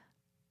yes.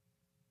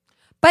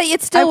 But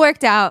it still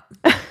worked out.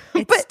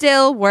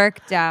 Still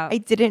worked out. I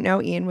didn't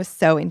know Ian was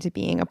so into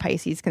being a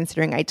Pisces,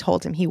 considering I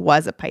told him he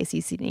was a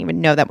Pisces. He didn't even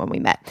know that when we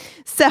met.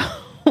 So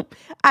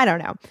I don't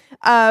know.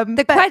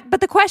 But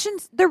the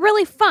questions, they're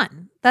really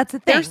fun. That's the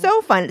thing. They're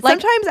so fun.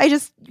 Sometimes I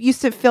just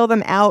used to fill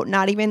them out,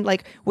 not even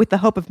with the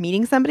hope of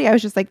meeting somebody. I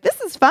was just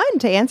this is fun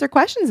to answer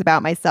questions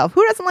about myself.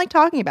 Who doesn't like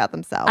talking about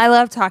themselves? I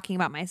love talking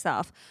about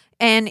myself.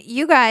 And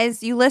you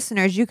guys, you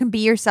listeners, you can be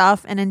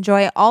yourself and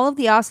enjoy all of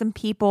the awesome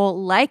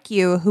people like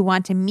you who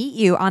want to meet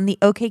you on the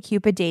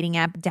OkCupid dating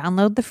app.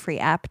 Download the free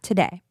app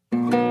today.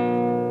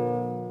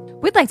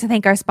 We'd like to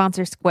thank our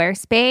sponsor,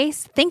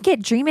 Squarespace. Think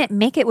it, dream it,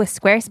 make it with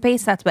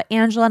Squarespace. That's what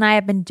Angela and I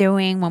have been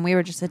doing when we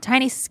were just a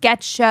tiny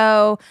sketch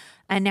show.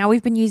 And now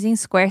we've been using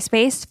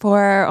Squarespace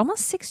for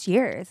almost 6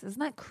 years. Isn't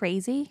that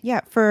crazy?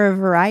 Yeah, for a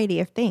variety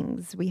of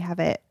things. We have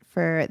it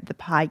for the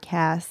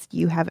podcast.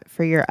 You have it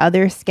for your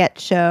other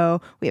sketch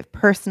show. We have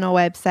personal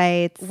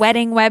websites.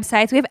 Wedding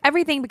websites. We have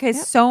everything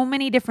because so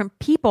many different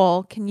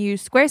people can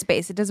use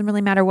Squarespace. It doesn't really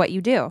matter what you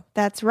do.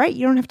 That's right.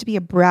 You don't have to be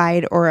a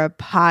bride or a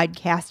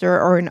podcaster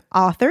or an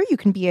author. You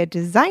can be a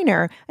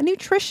designer, a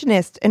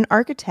nutritionist, an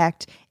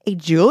architect, a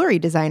jewelry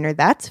designer.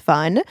 That's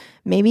fun.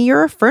 Maybe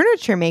you're a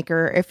furniture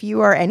maker. If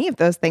you are any of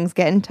those things,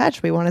 get in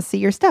touch. We want to see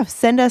your stuff.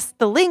 Send us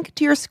the link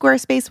to your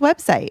Squarespace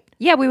website.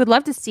 Yeah, we would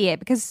love to see it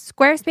because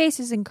Squarespace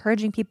is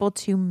encouraging people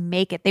to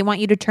make it. They want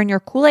you to turn your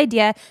cool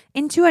idea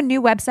into a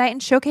new website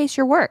and showcase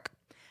your work.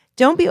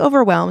 Don't be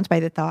overwhelmed by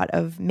the thought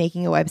of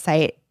making a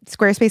website.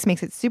 Squarespace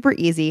makes it super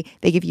easy.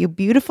 They give you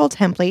beautiful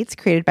templates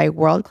created by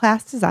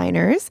world-class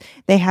designers.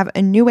 They have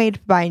a new way to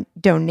buy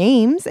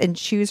domains and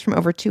choose from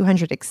over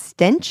 200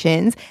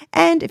 extensions.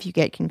 And if you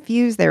get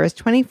confused, there is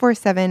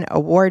 24/7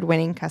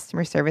 award-winning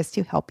customer service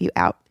to help you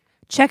out.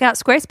 Check out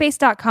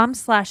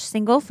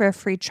squarespace.com/single for a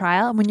free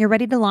trial. And when you're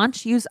ready to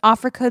launch, use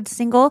offer code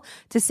SINGLE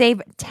to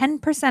save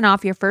 10%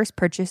 off your first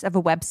purchase of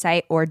a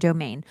website or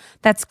domain.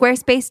 That's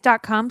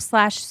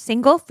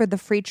squarespace.com/single for the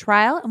free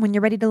trial. And when you're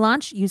ready to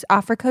launch, use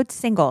offer code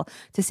SINGLE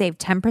to save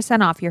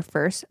 10% off your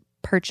first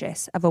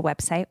purchase of a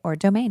website or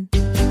domain.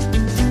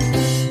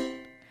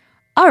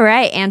 All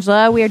right,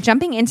 Angela, we are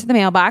jumping into the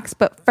mailbox,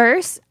 but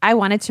first I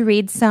wanted to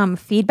read some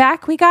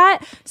feedback we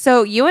got.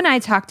 So you and I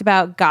talked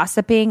about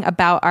gossiping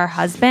about our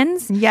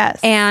husbands. Yes.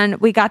 And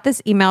we got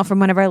this email from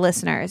one of our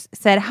listeners. It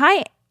said,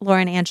 "Hi,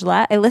 Laura and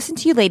Angela. I listen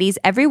to you ladies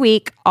every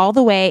week, all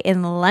the way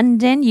in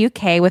London,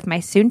 UK, with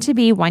my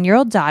soon-to-be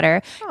 1-year-old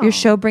daughter. Your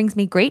show brings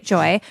me great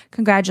joy.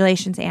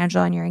 Congratulations,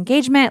 Angela, on your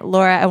engagement.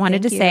 Laura, I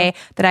wanted to say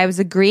that I was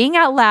agreeing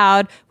out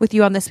loud with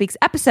you on this week's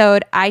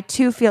episode. I,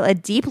 too, feel a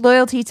deep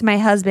loyalty to my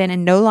husband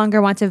and no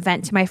longer want to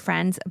vent to my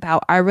friends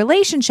about our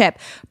relationship,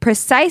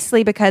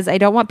 precisely because I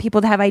don't want people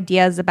to have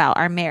ideas about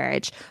our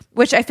marriage,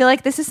 which I feel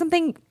like this is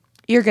something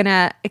you're going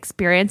to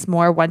experience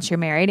more once you're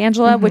married,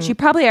 Angela, which you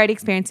probably already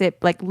experienced it,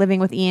 like living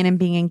with Ian and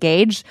being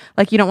engaged.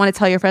 Like you don't want to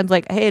tell your friends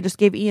like, hey, I just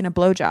gave Ian a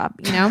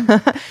blowjob, you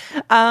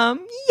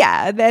know?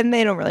 Yeah, then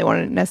they don't really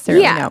want to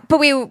necessarily know. But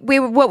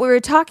what we were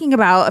talking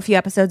about a few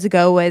episodes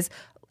ago was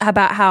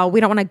about how we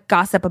don't want to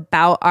gossip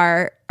about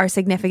our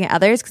significant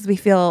others because we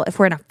feel if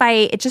we're in a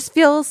fight, it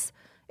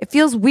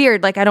feels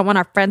weird. Like I don't want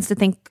our friends to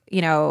think,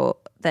 you know,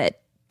 that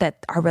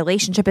our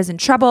relationship is in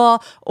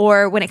trouble.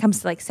 Or when it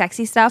comes to like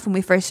sexy stuff, when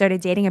we first started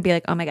dating, I'd be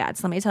like, oh my God,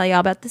 so let me tell you all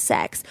about the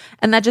sex.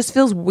 And that just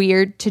feels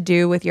weird to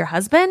do with your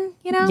husband,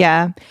 you know?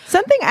 Yeah.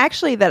 Something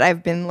actually that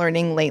I've been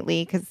learning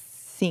lately, because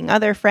seeing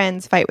other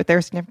friends fight with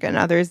their significant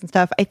others and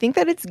stuff, I think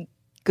that it's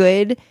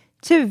good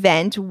to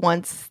vent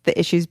once the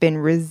issue's been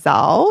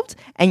resolved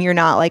and you're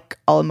not like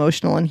all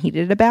emotional and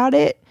heated about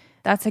it.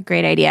 That's a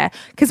great idea.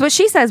 Because what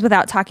she says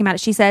without talking about it,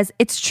 she says,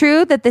 it's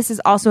true that this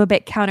is also a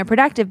bit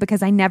counterproductive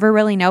because I never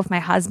really know if my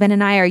husband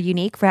and I are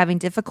unique for having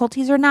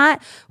difficulties or not.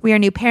 We are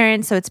new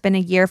parents, so it's been a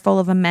year full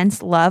of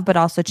immense love, but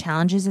also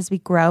challenges as we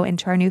grow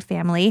into our new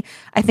family.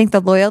 I think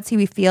the loyalty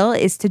we feel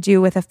is to do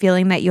with a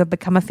feeling that you have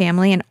become a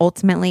family and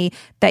ultimately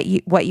that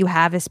what you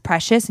have is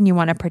precious and you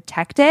want to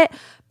protect it.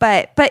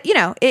 But you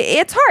know,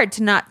 it's hard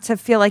to not to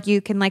feel like you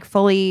can like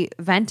fully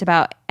vent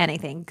about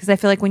anything. Because I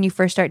feel like when you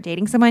first start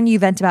dating someone, you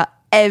vent about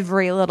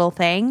every little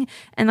thing.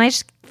 And I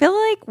just feel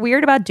like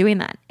weird about doing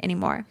that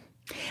anymore.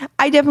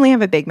 I definitely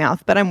have a big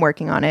mouth, but I'm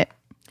working on it.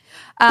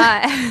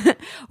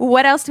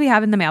 What else do we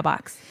have in the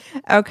mailbox?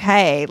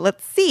 Okay,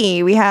 let's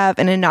see. We have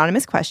an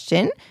anonymous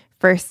question.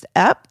 First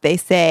up, they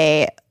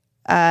say,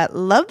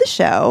 love the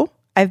show.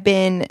 I've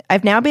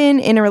now been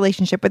in a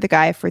relationship with a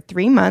guy for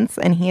 3 months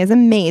and he is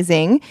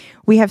amazing.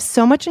 We have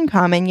so much in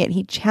common, yet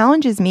he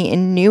challenges me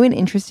in new and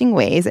interesting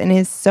ways and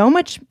is so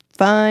much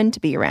fun to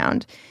be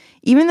around.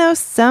 Even though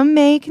some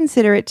may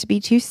consider it to be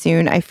too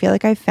soon, I feel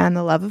like I've found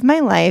the love of my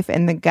life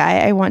and the guy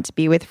I want to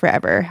be with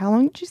forever. How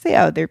long did you say?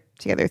 Oh, they're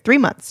together 3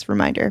 months,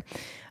 reminder.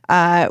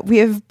 We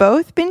have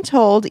both been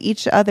told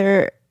each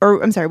other,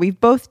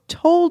 we've both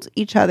told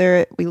each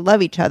other we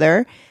love each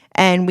other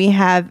and we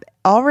have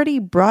already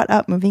brought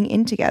up moving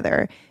in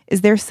together.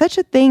 Is there such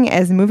a thing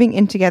as moving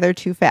in together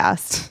too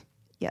fast?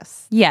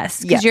 Yes.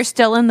 Yes, because you're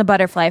still in the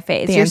butterfly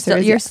phase. You're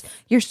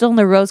still in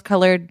the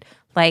rose-colored,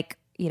 like,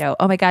 you know,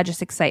 oh my God,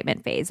 just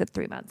excitement phase at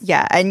 3 months.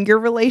 Yeah, and your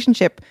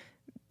relationship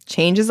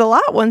changes a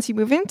lot once you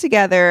move in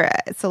together.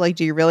 So, like,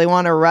 do you really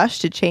want to rush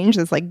to change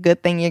this, like,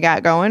 good thing you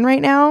got going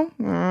right now?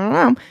 I don't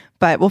know.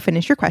 But we'll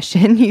finish your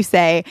question. You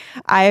say,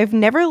 I've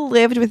never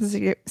lived with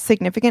a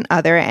significant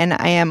other, and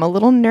I am a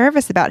little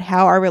nervous about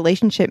how our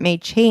relationship may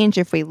change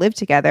if we live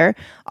together.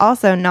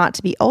 Also, not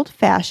to be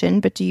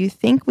old-fashioned, but do you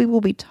think we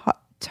will be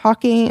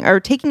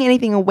taking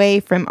anything away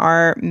from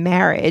our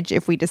marriage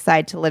if we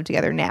decide to live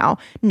together now?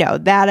 No,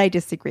 that I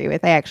disagree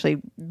with. I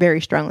actually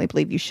very strongly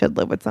believe you should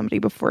live with somebody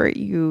before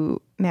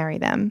you marry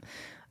them.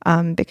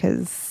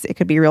 Because it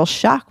could be a real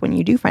shock when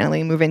you do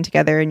finally move in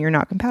together and you're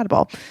not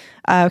compatible.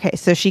 Okay,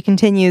 so she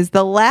continues,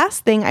 the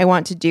last thing I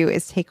want to do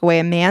is take away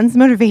a man's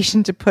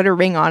motivation to put a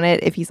ring on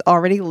it if he's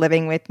already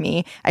living with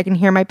me. I can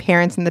hear my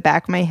parents in the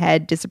back of my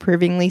head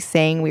disapprovingly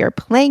saying we are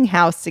playing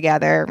house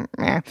together.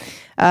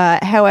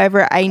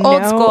 However, I know...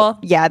 Old school.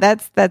 Yeah,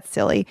 that's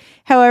silly.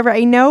 However,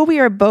 I know we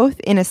are both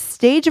in a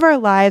stage of our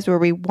lives where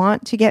we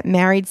want to get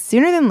married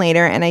sooner than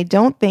later, and I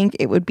don't think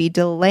it would be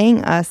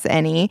delaying us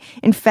any.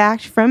 In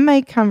fact, from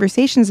my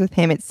conversations with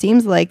him, it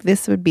seems like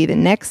this would be the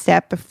next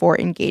step before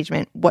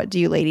engagement. What do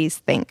you ladies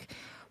think?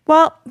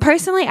 Well,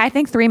 personally, I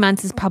think 3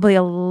 months is probably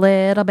a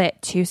little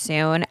bit too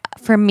soon.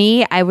 For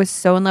me, I was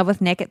so in love with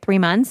Nick at 3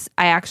 months.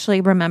 I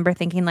actually remember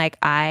thinking, like,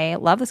 I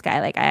love this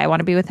guy. Like, I want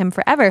to be with him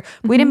forever.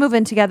 Mm-hmm. We didn't move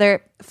in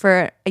together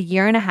for a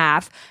year and a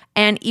half.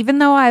 And even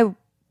though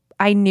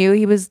I knew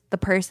he was the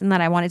person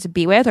that I wanted to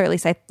be with, or at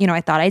least I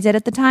thought I did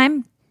at the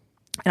time,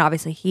 and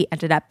obviously he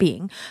ended up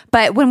being.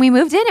 But when we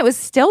moved in, it was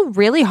still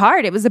really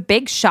hard. It was a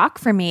big shock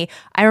for me.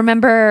 I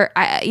remember,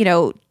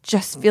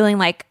 just feeling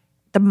like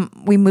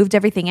we moved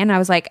everything in. And I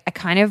was like, I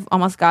kind of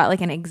almost got like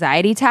an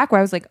anxiety attack where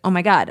I was like, oh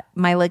my God,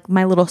 my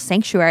little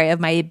sanctuary of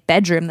my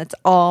bedroom that's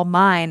all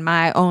mine,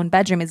 my own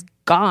bedroom is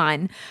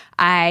gone.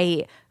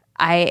 I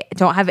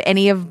don't have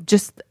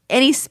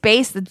any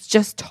space that's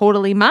just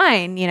totally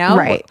mine, you know?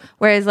 Right.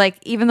 Whereas like,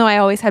 even though I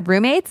always had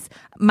roommates,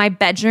 my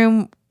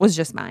bedroom was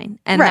just mine.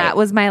 And that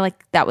was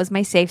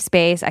my safe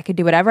space. I could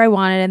do whatever I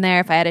wanted in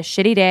there. If I had a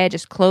shitty day, I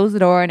just closed the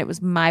door and it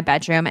was my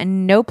bedroom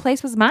and no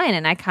place was mine.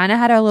 And I kind of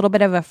had a little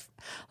bit of a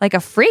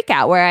freak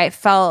out where I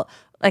felt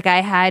like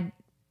I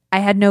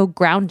had no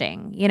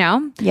grounding, you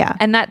know? Yeah.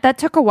 And that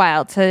took a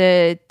while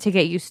to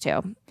get used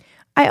to.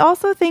 I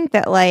also think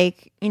that,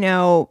 like, you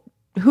know,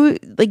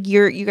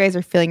 you guys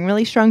are feeling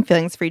really strong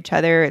feelings for each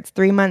other. It's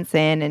 3 months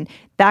in, and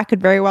that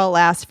could very well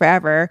last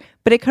forever,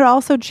 but it could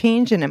also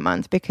change in a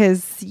month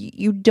because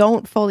you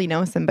don't fully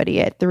know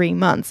somebody at 3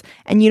 months,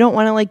 and you don't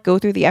want to like go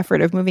through the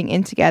effort of moving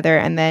in together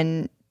and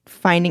then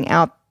finding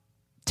out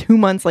 2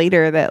 months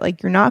later that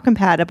like you're not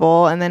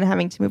compatible and then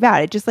having to move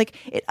out. It just like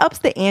it ups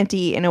the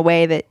ante in a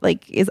way that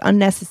like is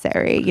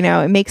unnecessary.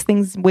 It makes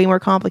things way more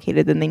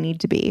complicated than they need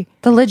to be.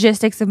 The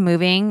logistics of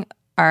moving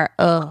are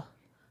A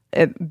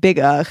big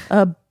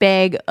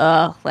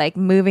like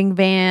moving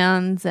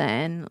vans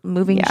and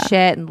moving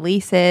shit and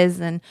leases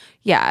and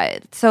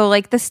so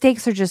like the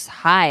stakes are just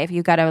high if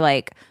you gotta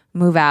like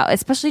move out,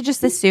 especially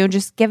just this soon.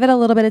 Just give it a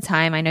little bit of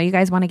time. I know you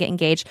guys want to get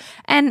engaged,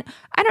 and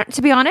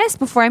to be honest,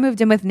 before I moved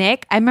in with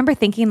Nick, I remember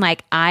thinking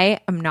like I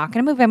am not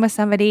gonna move in with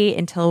somebody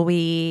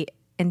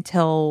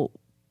until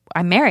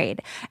I'm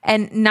married.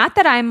 And not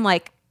that I'm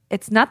like,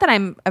 it's not that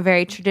I'm a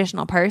very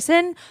traditional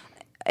person.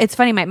 It's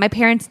funny, my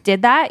parents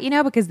did that,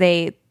 because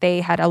they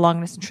had a long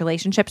distance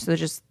relationship, so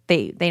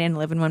they didn't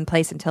live in one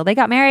place until they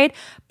got married.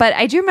 But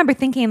I do remember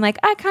thinking like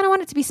I kind of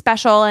want it to be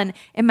special, and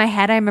in my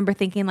head I remember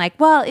thinking like,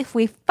 well, if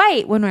we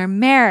fight when we're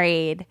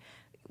married,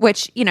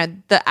 which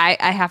I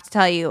have to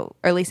tell you,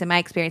 or at least in my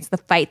experience, the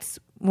fights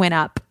went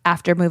up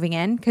after moving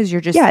in because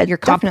you're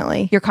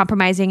definitely you're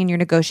compromising and you're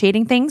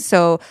negotiating things.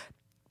 So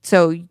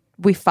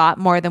we fought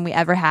more than we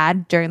ever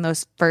had during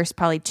those first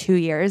probably 2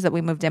 years that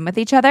we moved in with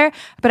each other.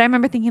 But I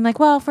remember thinking like,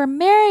 well, if we're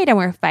married and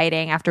we're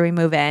fighting after we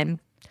move in,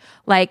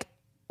 like,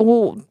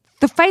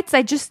 the fights,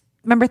 I just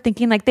remember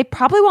thinking like they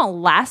probably won't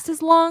last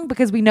as long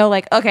because we know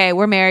like, okay,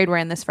 we're married, we're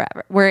in this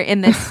forever. We're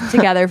in this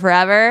together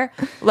forever.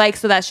 Like,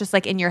 so that's just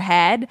like in your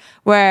head.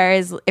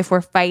 Whereas if we're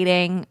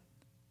fighting,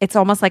 it's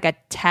almost like a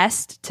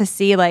test to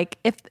see like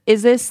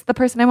is this the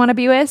person I want to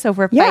be with? So if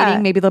we're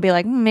fighting, maybe they'll be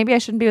like, maybe I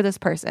shouldn't be with this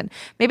person.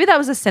 Maybe that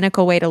was a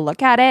cynical way to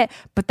look at it,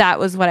 but that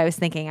was what I was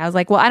thinking. I was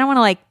like, well, I don't want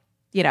to like,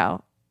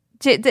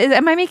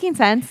 am I making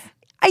sense?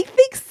 I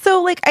think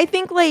so. Like, I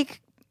think like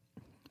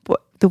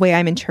the way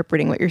I'm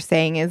interpreting what you're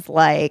saying is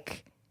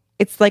like,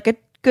 it's like a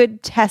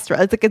good test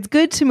run. It's like, it's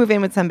good to move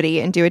in with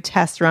somebody and do a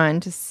test run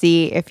to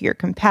see if you're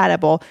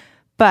compatible.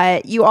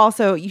 But you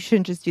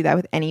shouldn't just do that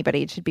with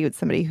anybody. It should be with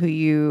somebody who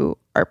you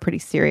are pretty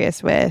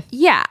serious with.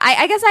 Yeah,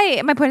 I guess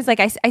my point is like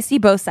I see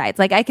both sides.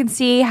 Like I can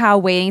see how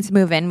waiting to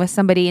move in with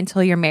somebody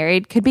until you're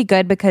married could be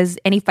good because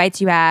any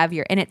fights you have,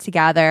 you're in it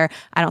together.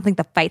 I don't think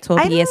the fights will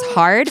be as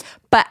hard.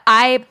 But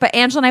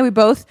Angela and I, we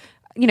both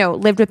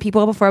lived with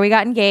people before we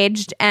got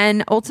engaged,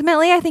 and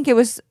ultimately I think it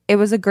was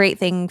a great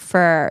thing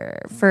for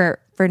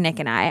Nick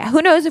and I.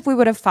 Who knows if we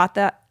would have fought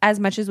that as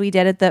much as we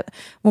did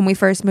when we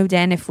first moved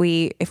in if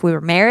we were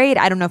married.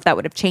 I don't know if that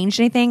would have changed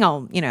anything.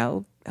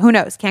 Who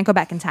knows? Can't go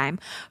back in time.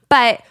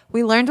 But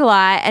we learned a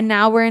lot, and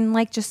now we're in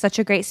like just such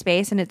a great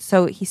space, and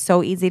he's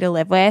so easy to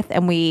live with,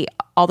 and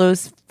all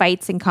those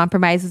fights and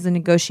compromises and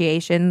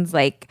negotiations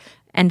like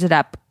ended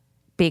up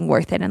being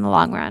worth it in the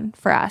long run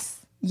for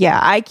us. Yeah,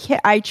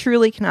 I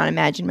truly cannot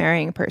imagine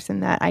marrying a person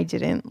that I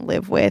didn't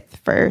live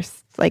with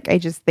first. Like, I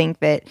just think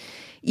that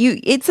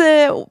it's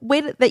a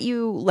way that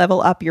you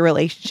level up your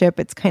relationship.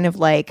 It's kind of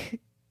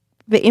like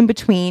the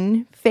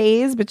in-between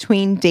phase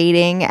between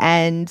dating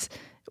and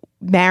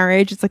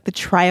marriage. It's like the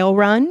trial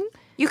run.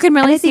 You can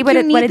really see what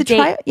a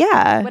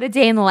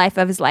day in the life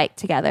of is like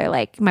together.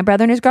 Like my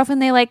brother and his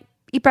girlfriend, they like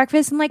eat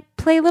breakfast and like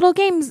play little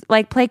games,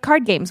 like play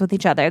card games with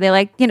each other. They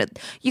like,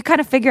 you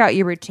kind of figure out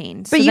your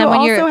routine. But you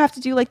also have to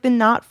do like the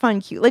not fun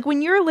cute. Like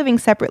when you're living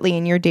separately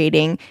and you're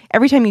dating,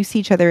 every time you see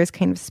each other is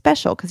kind of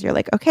special because you're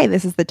like, okay,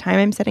 this is the time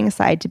I'm setting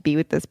aside to be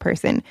with this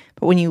person.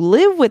 But when you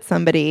live with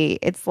somebody,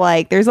 it's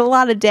like there's a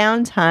lot of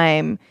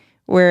downtime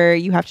where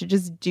you have to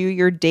just do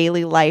your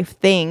daily life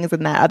things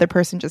and that other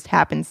person just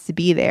happens to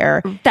be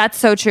there. That's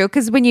so true.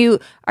 Because when you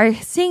are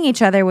seeing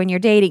each other when you're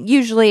dating,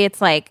 usually it's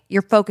like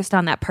you're focused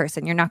on that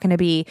person. You're not going to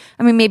be,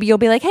 maybe you'll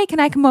be like, hey, can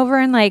I come over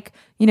and like,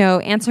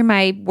 answer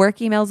my work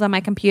emails on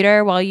my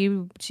computer while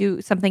you do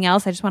something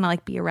else? I just want to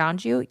like be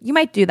around you. You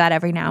might do that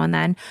every now and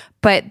then,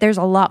 but there's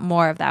a lot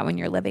more of that when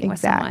you're living with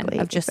someone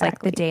of just like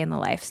the day in the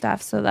life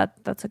stuff. So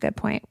that's a good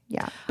point.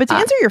 Yeah. But to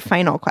answer your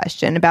final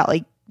question about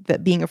like,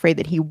 being afraid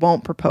that he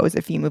won't propose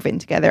if you move in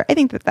together, I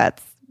think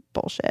that's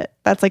bullshit.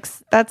 That's like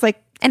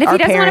and if our he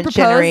doesn't want to propose,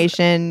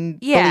 generation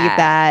believe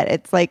that.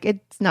 It's like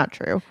it's not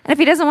true. And if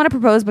he doesn't want to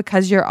propose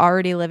because you're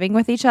already living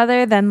with each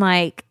other, then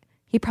like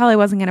he probably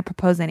wasn't going to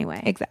propose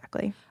anyway.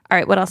 Exactly. All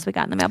right, what else we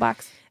got in the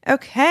mailbox?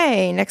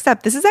 Okay, next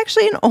up. This is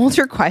actually an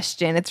older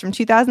question. It's from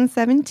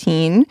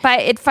 2017. But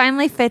it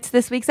finally fits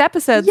this week's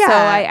episode, so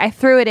I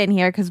threw it in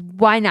here because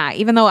why not?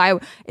 Even though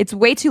it's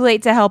way too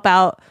late to help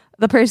out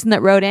the person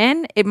that wrote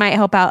in, it might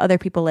help out other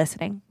people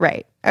listening.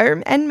 Right.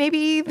 And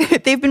maybe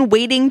they've been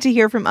waiting to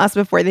hear from us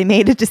before they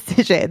made a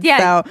decision.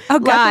 Yeah. So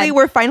luckily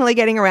we're finally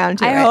getting around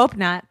to it. I hope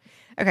not.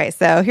 Okay,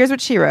 so here's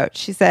what she wrote.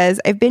 She says,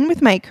 I've been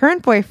with my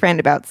current boyfriend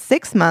about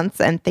 6 months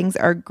and things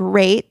are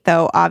great,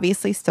 though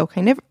obviously still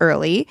kind of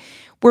early.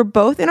 We're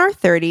both in our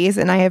 30s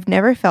and I have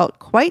never felt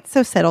quite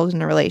so settled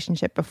in a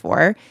relationship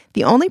before.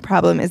 The only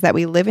problem is that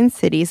we live in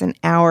cities an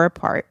hour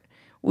apart.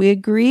 We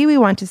agree we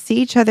want to see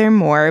each other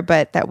more,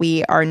 but that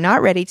we are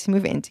not ready to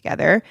move in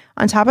together.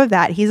 On top of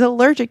that, he's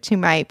allergic to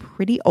my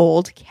pretty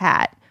old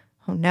cat.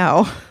 Oh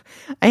no.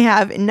 I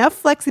have enough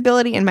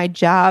flexibility in my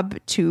job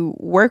to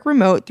work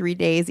remote 3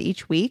 days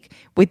each week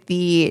with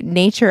the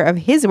nature of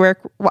his work,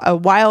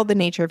 while the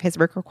nature of his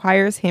work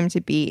requires him to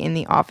be in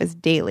the office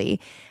daily.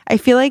 I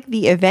feel like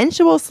the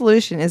eventual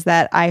solution is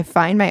that I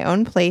find my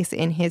own place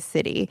in his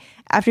city.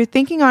 After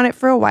thinking on it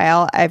for a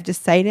while, I've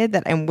decided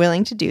that I'm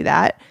willing to do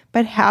that.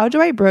 But how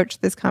do I broach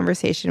this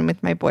conversation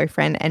with my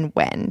boyfriend and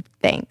when?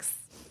 Thanks.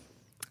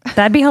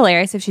 That'd be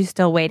hilarious if she's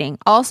still waiting.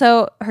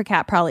 Also, her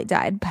cat probably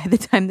died by the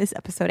time this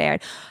episode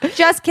aired.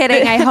 Just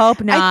kidding. I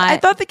hope not. I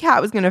thought the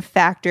cat was going to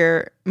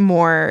factor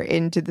more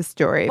into the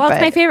story. Well, it's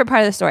my favorite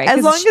part of the story.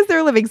 As long as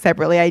they're living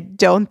separately, I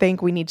don't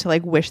think we need to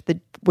like wish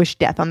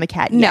death on the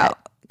cat yet. No,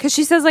 because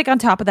she says like on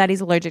top of that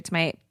he's allergic to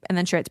my, and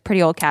then sure it's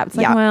pretty old cat. It's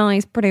like, well,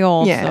 he's pretty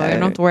old, so you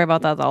don't have to worry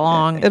about that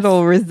long.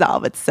 It'll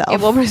resolve itself.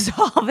 It will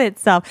resolve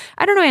itself.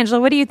 I don't know, Angela.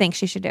 What do you think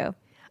she should do?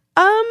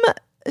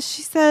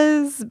 She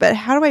says, but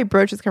how do I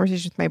broach this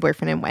conversation with my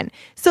boyfriend and when?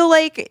 So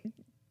like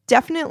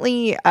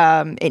definitely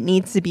it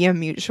needs to be a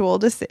mutual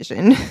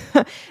decision.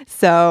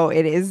 So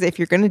it is, if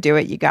you're going to do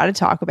it, you got to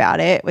talk about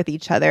it with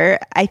each other.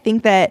 I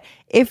think that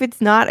if it's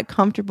not a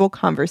comfortable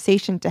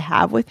conversation to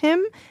have with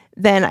him,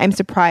 then I'm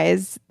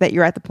surprised that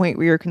you're at the point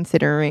where you're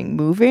considering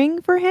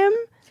moving for him.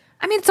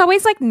 I mean, it's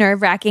always like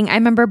nerve-wracking. I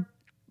remember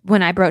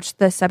when I broached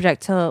the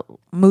subject to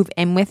move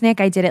in with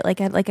Nick, I did it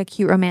like at like a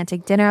cute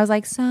romantic dinner. I was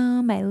like, so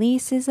my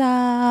lease is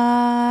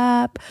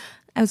up.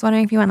 I was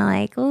wondering if you want to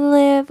like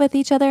live with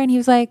each other. And he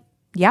was like,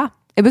 yeah.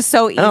 It was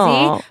so easy.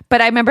 Aww.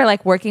 But I remember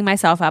like working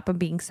myself up and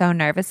being so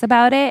nervous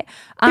about it.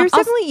 There's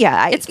definitely,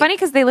 it's funny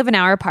because they live an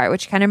hour apart,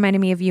 which kind of reminded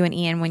me of you and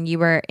Ian when you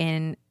were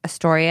in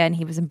Astoria and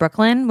he was in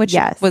Brooklyn, which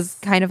was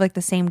kind of like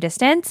the same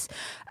distance.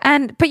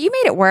 But you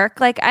made it work.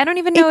 Like, I don't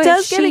even know. It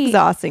does get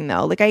exhausting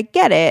though. Like, I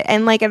get it.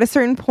 And like at a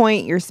certain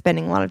point, you're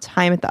spending a lot of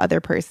time at the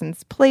other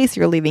person's place.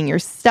 You're leaving your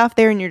stuff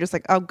there and you're just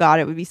like, oh God,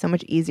 it would be so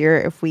much easier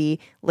if we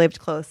lived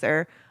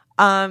closer.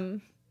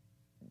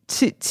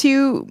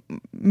 To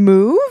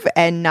move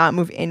and not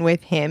move in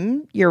with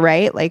him, you're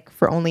right. Like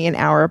for only an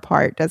hour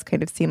apart does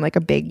kind of seem like a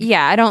big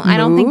I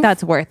don't think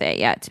that's worth it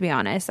yet, to be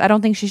honest. I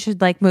don't think she should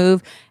like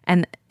move,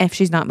 and if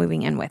she's not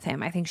moving in with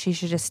him, I think she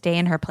should just stay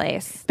in her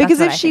place. Because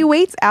if she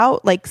waits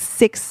out like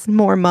 6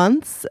 more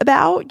months,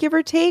 about give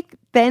or take,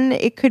 then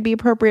it could be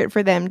appropriate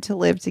for them to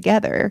live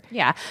together.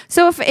 Yeah.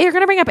 So if you're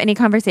going to bring up any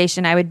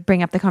conversation, I would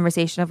bring up the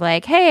conversation of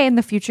like, hey, in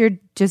the future,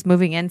 just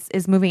moving in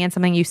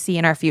something you see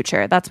in our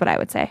future. That's what I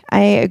would say. I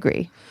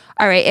agree.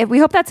 All right. We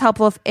hope that's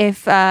helpful.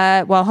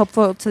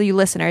 Hopeful to you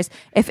listeners.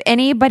 If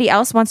anybody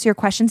else wants your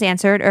questions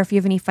answered, or if you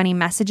have any funny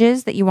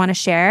messages that you want to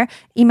share,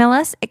 email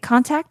us at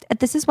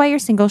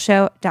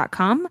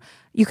contact@thisiswhyyou'resingleshow.com.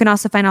 You can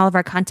also find all of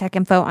our contact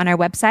info on our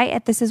website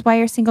at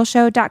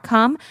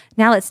thisiswhyyou'resingleshow.com.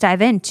 Now let's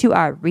dive into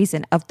our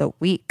reason of the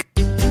week.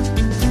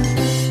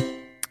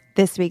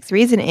 This week's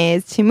reason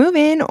is to move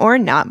in or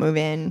not move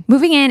in.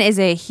 Moving in is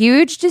a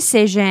huge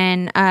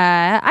decision.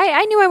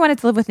 I knew I wanted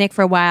to live with Nick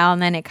for a while,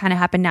 and then it kind of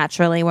happened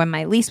naturally when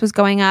my lease was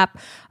going up.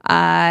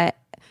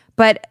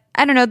 But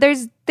I don't know.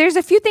 There's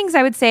a few things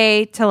I would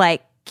say to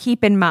like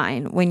keep in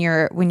mind when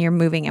you're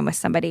moving in with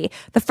somebody.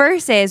 The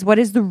first is, what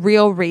is the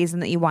real reason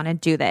that you want to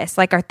do this?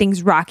 Like, are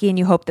things rocky and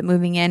you hope that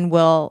moving in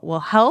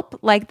will help?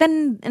 Like,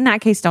 then in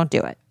that case, don't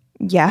do it.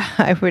 Yeah,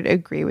 I would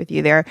agree with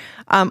you there.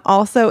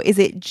 Also, is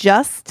it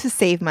just to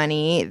save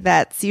money?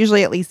 That's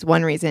usually at least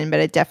one reason, but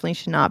it definitely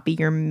should not be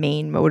your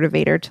main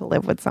motivator to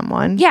live with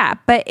someone. Yeah,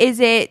 but is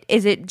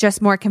it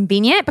just more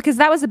convenient? Because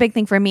that was a big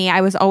thing for me.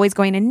 I was always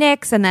going to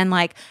Nick's and then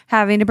like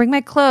having to bring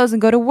my clothes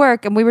and go to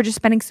work, and we were just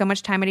spending so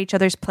much time at each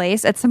other's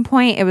place. At some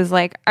point, it was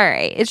like, all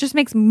right, it just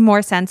makes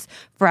more sense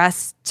for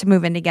us to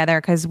move in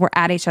together because we're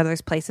at each other's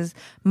places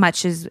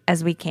much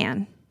as we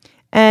can.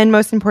 And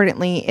most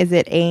importantly, is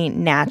it a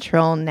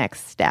natural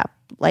next step?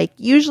 Like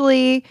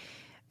usually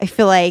I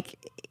feel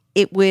like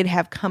it would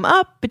have come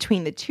up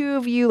between the two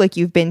of you. Like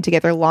you've been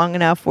together long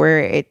enough where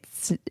it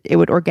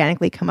would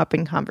organically come up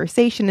in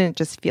conversation and it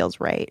just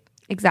feels right.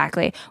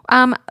 Exactly.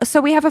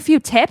 So we have a few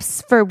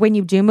tips for when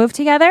you do move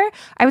together.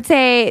 I would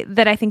say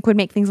that I think would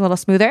make things a little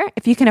smoother.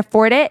 If you can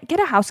afford it, get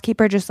a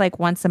housekeeper just like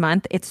once a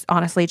month. It's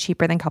honestly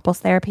cheaper than couples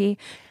therapy.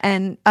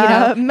 And you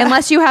know,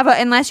 unless you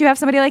have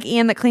somebody like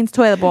Ian that cleans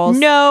toilet bowls.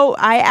 No,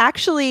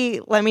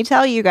 let me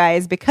tell you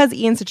guys, because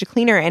Ian's such a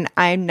cleaner and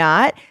I'm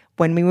not,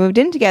 when we moved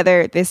in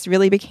together, this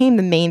really became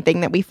the main thing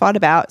that we fought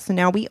about. So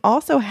now we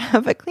also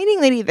have a cleaning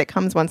lady that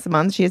comes once a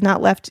month. She has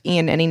not left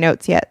Ian any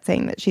notes yet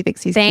saying that she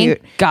thinks he's cute.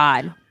 Thank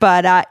God.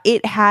 But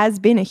it has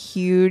been a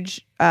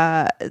huge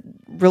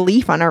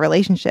relief on our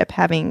relationship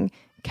having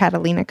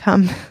Catalina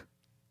come.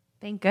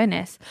 Thank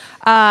goodness.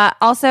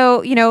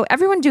 Also, you know,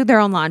 everyone do their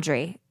own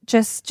laundry.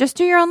 Just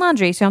do your own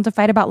laundry so you don't have to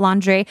fight about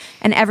laundry.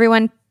 And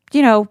everyone,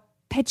 you know,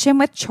 pitch in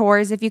with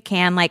chores if you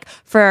can. Like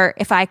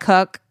if I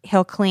cook,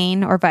 he'll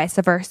clean, or vice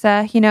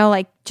versa. You know,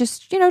 like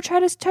just, you know, try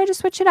to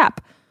switch it up.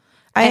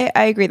 I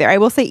agree there. I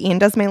will say Ian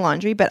does my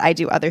laundry, but I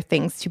do other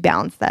things to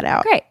balance that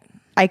out. Great.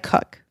 I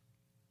cook.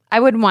 I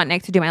wouldn't want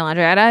Nick to do my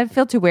laundry. I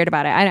feel too weird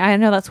about it. I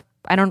know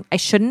I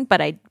shouldn't,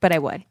 but I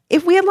would.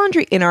 If we had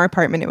laundry in our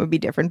apartment, it would be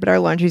different, but our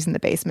laundry's in the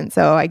basement,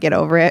 so I get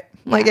over it.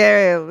 Like,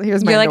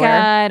 here's my You're like,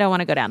 underwear. I don't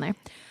want to go down there.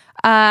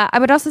 I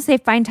would also say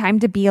find time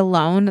to be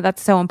alone.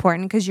 That's so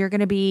important because you're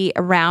going to be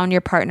around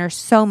your partner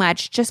so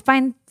much. Just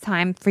find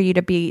time for you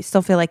to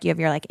still feel like you have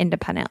your like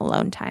independent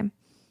alone time.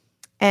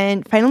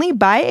 And finally,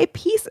 buy a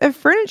piece of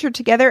furniture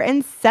together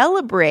and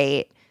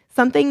celebrate.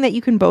 Something that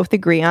you can both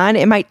agree on.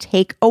 It might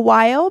take a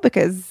while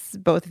because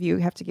both of you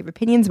have to give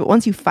opinions, but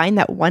once you find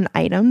that one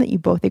item that you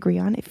both agree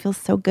on, it feels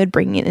so good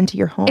bringing it into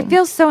your home. It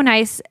feels so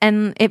nice,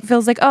 and it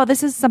feels like, oh,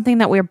 this is something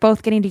that we're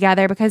both getting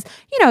together because,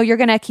 you're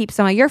going to keep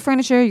some of your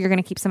furniture, you're going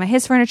to keep some of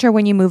his furniture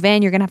when you move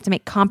in. You're going to have to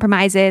make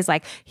compromises.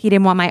 Like, he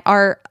didn't want my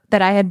art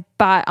that I had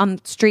bought on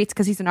the streets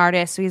because he's an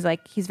artist. So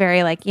he's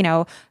very like,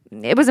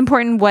 it was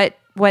important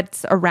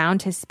what's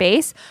around his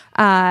space.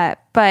 And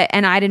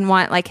I didn't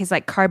want like his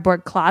like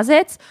cardboard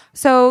closets.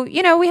 So,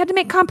 we had to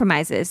make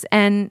compromises.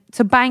 And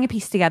so buying a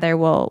piece together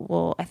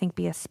will I think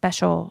be a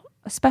special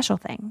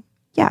thing.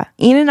 Yeah.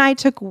 Ian and I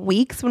took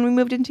weeks when we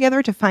moved in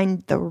together to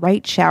find the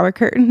right shower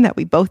curtain that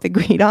we both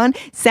agreed on.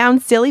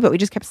 Sounds silly, but we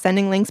just kept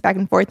sending links back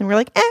and forth and we're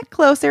like,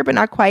 closer, but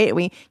not quite. And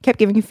we kept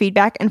giving you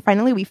feedback. And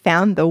finally we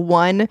found the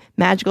one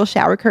magical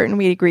shower curtain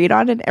we agreed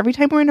on. And every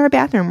time we're in our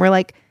bathroom, we're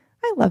like,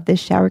 I love this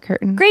shower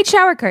curtain. Great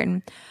shower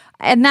curtain.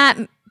 And that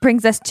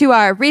brings us to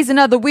our Reason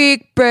of the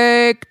Week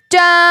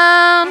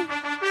breakdown.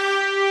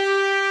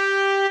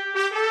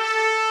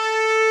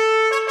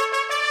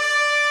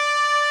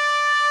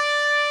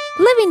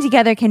 Living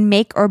together can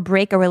make or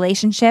break a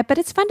relationship, but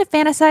it's fun to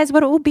fantasize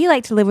what it will be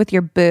like to live with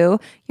your boo.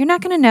 You're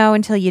not going to know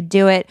until you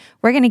do it.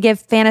 We're going to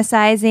give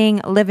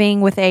fantasizing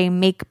living with a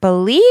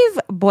make-believe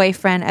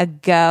boyfriend a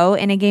go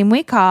in a game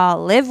we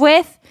call Live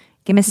With,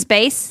 Give Me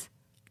Space,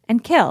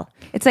 and Kill.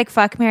 It's like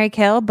fuck, marry,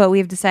 kill, but we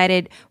have to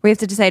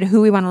decide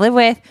who we want to live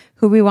with,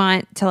 who we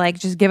want to like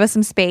just give us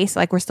some space.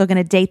 Like we're still going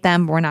to date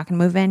them, but we're not going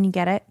to move in. You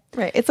get it?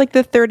 Right. It's like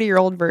the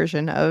 30-year-old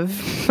version of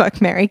fuck,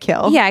 marry,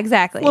 kill. Yeah,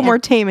 exactly. A little more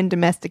tame and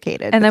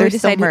domesticated. And then we there's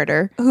still decide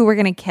murder. Who we're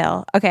going to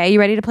kill. Okay, are you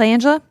ready to play,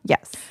 Angela?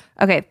 Yes.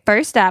 Okay,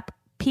 first up,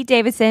 Pete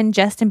Davidson,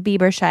 Justin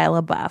Bieber,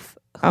 Shia LaBeouf.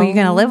 Who you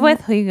going to live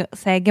with? Who you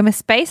say give me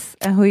space?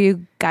 And who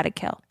you got to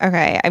kill?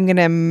 Okay, I'm going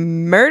to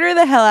murder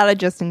the hell out of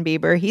Justin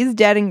Bieber. He's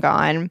dead and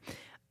gone.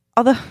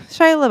 Although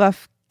Shia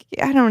LaBeouf,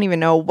 I don't even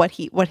know what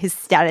his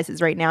status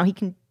is right now. He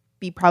can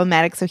be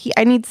problematic, so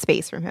I need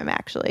space from him.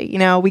 Actually,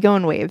 we go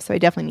in waves, so I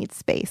definitely need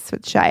space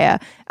with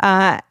Shia.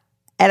 And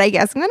I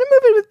guess I'm gonna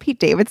move in with Pete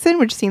Davidson,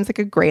 which seems like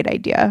a great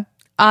idea.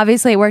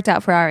 Obviously, it worked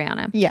out for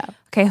Ariana. Yeah.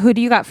 Okay, who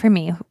do you got for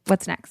me?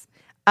 What's next?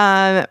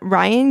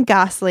 Ryan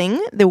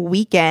Gosling, The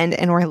Weeknd,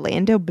 and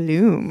Orlando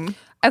Bloom.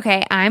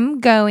 Okay, I'm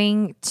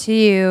going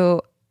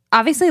to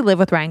obviously live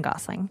with Ryan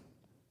Gosling.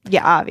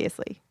 Yeah,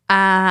 obviously.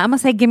 I'm gonna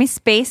say give me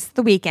space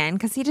The Weeknd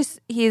because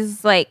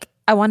he's like,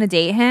 I want to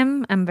date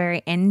him. I'm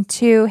very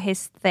into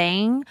his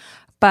thing,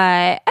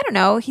 but I don't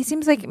know. He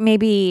seems like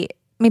maybe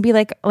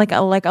like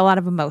a lot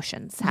of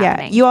emotions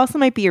happening. Yeah, you also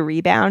might be a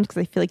rebound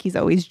because I feel like he's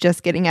always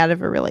just getting out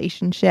of a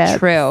relationship.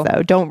 True.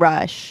 So don't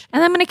rush.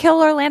 And I'm gonna kill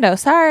Orlando.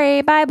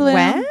 Sorry, bye, Bloom.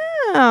 Wow.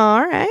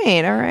 All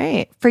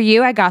right. For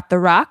you, I got The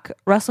Rock,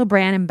 Russell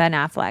Brand, and Ben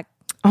Affleck.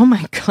 Oh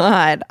my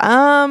God.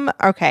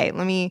 Okay,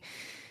 let me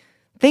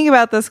think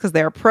about this because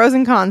there are pros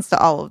and cons to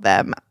all of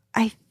them.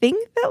 I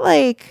think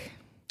that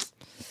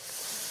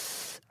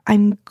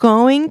I'm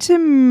going to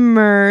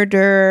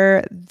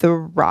murder The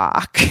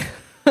Rock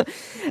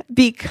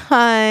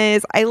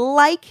because I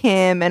like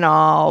him and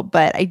all,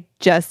 but I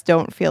just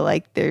don't feel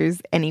like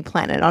there's any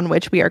planet on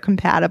which we are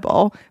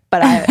compatible.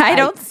 But I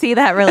don't see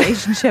that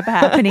relationship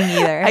happening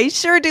either. I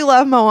sure do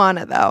love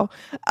Moana though.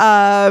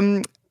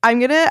 I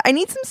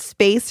need some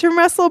space from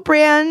Russell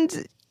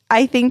Brand.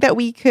 I think that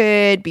we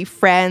could be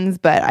friends,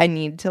 but I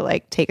need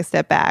to take a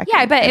step back.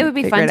 Yeah, but it would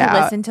be fun to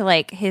listen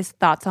to his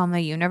thoughts on the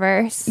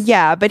universe.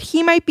 Yeah, but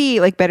he might be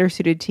better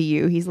suited to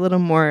you. He's a little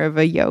more of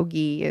a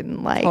yogi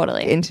and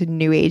totally into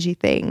new agey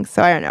things.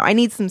 So I don't know. I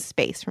need some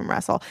space from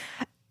Russell.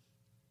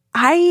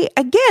 I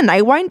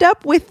wind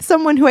up with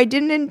someone who I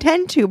didn't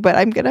intend to, but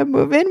I'm gonna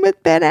move in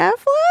with Ben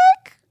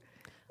Affleck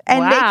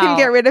and make him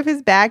get rid of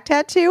his back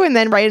tattoo and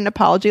then write an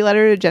apology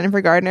letter to Jennifer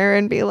Gardner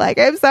and be like,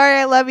 "I'm sorry,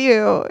 I love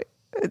you.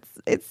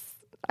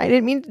 I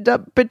didn't mean to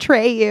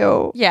betray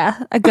you."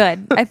 Yeah,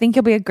 good. I think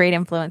you'll be a great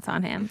influence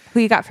on him.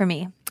 Who you got for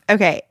me?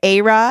 Okay,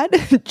 A-Rod,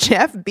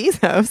 Jeff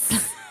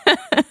Bezos,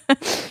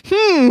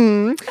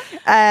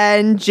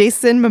 and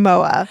Jason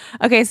Momoa.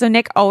 Okay, so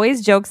Nick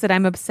always jokes that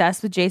I'm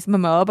obsessed with Jason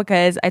Momoa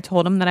because I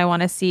told him that I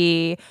want to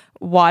see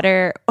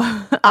water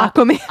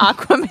Aquaman.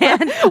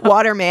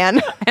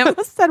 Waterman. I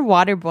almost said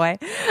water boy.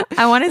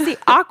 I want to see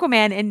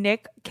Aquaman, and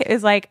Nick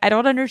is like, I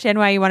don't understand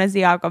why you want to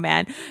see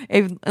Aquaman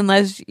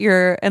unless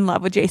you're in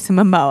love with Jason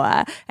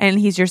Momoa and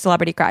he's your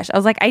celebrity crush. I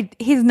was like,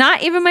 he's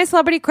not even my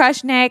celebrity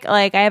crush, Nick.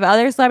 Like, I have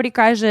other celebrity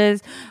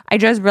crushes. I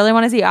just really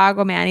want to see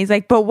Aquaman. He's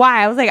like, but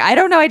why? I was like, I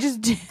don't know.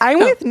 I'm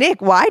with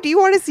Nick. Why do you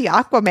want to see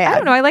Aquaman? I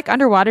don't know. I like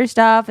underwater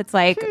stuff. It's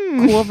like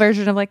cool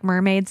version of like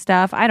mermaid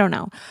stuff. I don't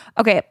know.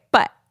 Okay,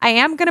 but I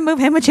am going to move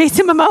him with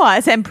Jason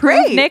Momoa and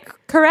prove Nick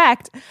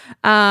correct. He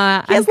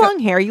has long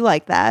hair. You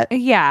like that.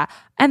 Yeah.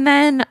 And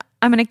then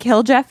I'm going to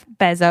kill Jeff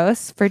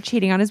Bezos for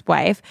cheating on his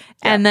wife.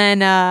 Yeah. And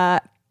then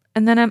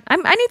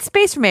I need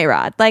space from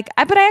A-Rod. Like,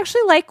 but I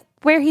actually like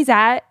where he's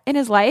at in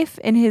his life,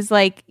 in his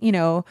like,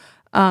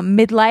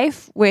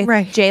 midlife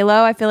with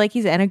J-Lo. I feel like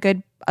he's in a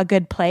good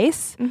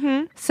place.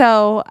 Mm-hmm.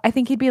 So I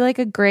think he'd be like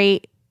a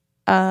great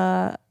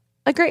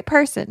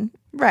person.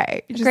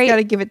 Right. You just got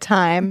to give it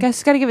time.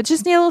 Just got to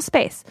just need a little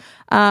space.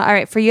 All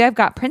right. For you, I've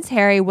got Prince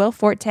Harry, Will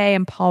Forte,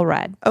 and Paul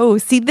Rudd. Oh,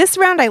 see, this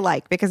round I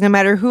like because no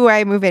matter who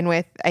I move in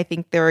with, I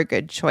think they're a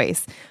good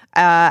choice.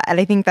 And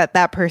I think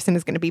that person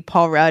is going to be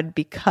Paul Rudd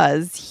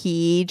because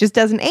he just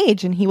doesn't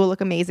age and he will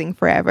look amazing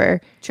forever.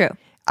 True.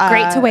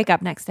 Great to wake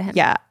up next to him.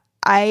 Yeah.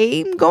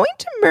 I'm going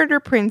to murder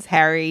Prince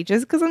Harry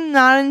just because I'm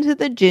not into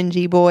the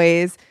Gingy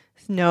boys.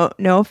 No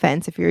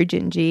offense if you're a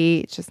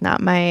Gingy. It's just not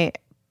my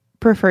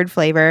preferred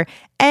flavor.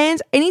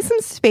 And I need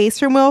some space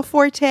from Will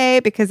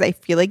Forte because I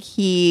feel like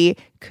he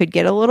could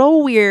get a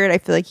little weird. I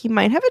feel like he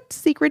might have a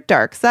secret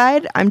dark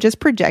side. I'm just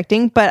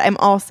projecting, but I'm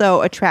also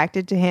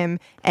attracted to him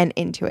and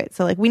into it.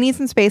 So like we need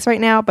some space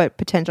right now, but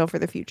potential for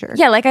the future.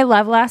 Yeah, like I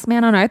love Last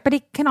Man on Earth, but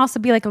he can also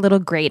be like a little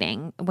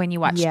grating when you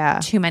watch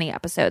too many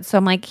episodes. So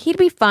I'm like, he'd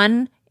be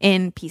fun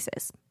in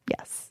pieces.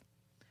 Yes.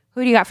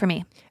 Who do you got for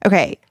me?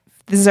 Okay,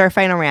 this is our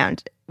final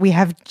round. We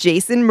have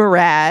Jason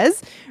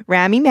Mraz,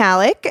 Rami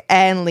Malek,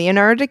 and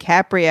Leonardo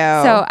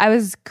DiCaprio. So I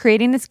was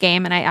creating this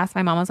game and I asked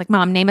my mom, I was like,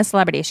 Mom, name a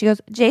celebrity. She goes,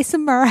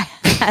 Jason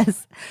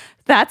Mraz.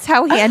 That's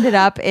how he ended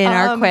up in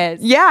our quiz.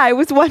 Yeah, I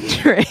was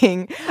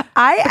wondering.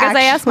 I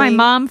asked my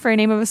mom for a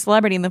name of a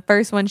celebrity and the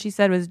first one she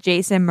said was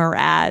Jason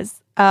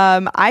Mraz.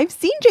 I've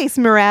seen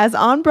Jason Mraz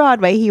on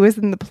Broadway. He was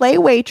in the play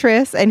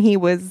Waitress and he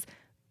was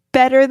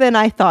better than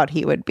I thought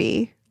he would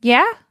be.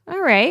 Yeah?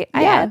 All right.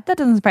 Yeah. That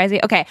doesn't surprise me.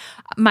 Okay.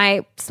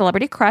 My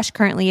celebrity crush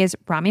currently is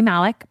Rami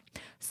Malek.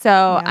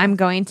 So I'm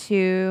going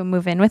to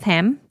move in with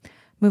him,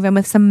 move in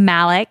with some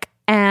Malek.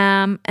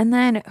 And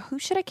then who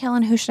should I kill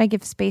and who should I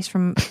give space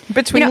from?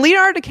 Between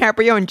Leonardo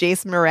DiCaprio and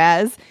Jason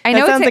Mraz,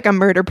 that sounds like a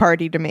murder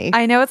party to me.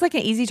 I know it's like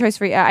an easy choice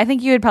for you. I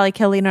think you would probably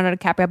kill Leonardo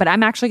DiCaprio, but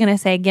I'm actually going to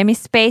say, give me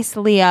space,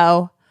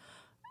 Leo.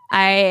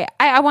 I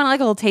want like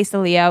a little taste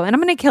of Leo. And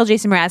I'm going to kill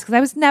Jason Mraz because I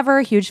was never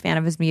a huge fan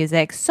of his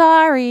music.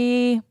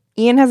 Sorry.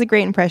 Ian has a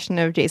great impression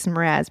of Jason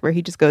Mraz where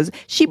he just goes,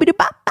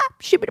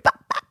 shibidi-bop-bop,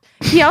 shibidi-bop-bop.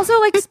 He also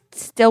like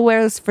still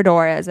wears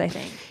fedoras, I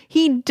think.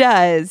 He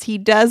does. He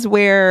does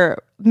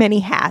wear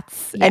many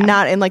hats and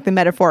not in like the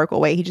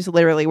metaphorical way. He just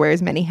literally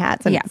wears many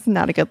hats and it's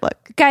not a good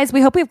look. Guys, we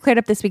hope we've cleared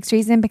up this week's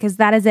reason because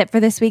that is it for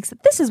this week's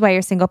This Is Why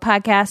You're Single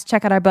podcast.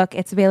 Check out our book.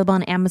 It's available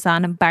on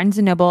Amazon and Barnes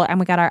 & Noble, and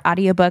we got our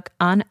audiobook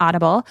on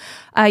Audible.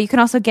 You can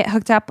also get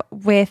hooked up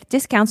with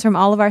discounts from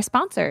all of our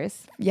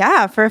sponsors.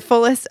 Yeah, for a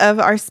full list of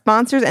our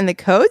sponsors and the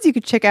codes, you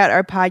could check out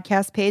our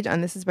podcast page on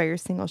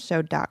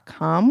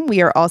thisiswhyyou'resingleshow.com.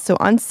 We are also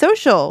on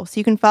social, so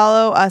you can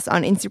follow us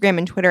on Instagram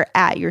and Twitter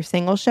at Your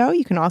Single Show.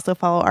 You can also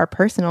follow our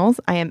personals.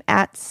 I am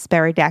at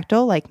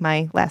Sparadactyl, like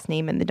my last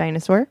name and the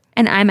dinosaur.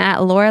 And I'm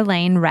at Laura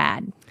Lane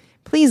Rad.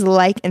 Please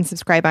like and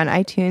subscribe on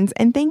iTunes.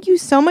 And thank you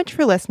so much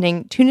for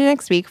listening. Tune in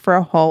next week for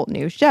a whole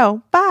new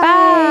show. Bye.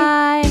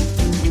 Bye.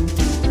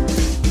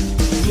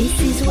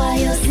 This is why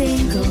you're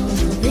single.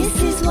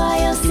 This is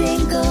why you're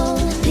single.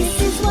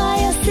 This is why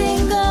you're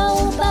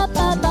single. Ba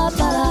ba ba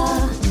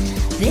ba.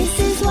 This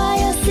is why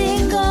you're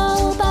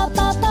single. Ba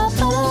ba ba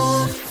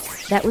ba.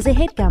 That was a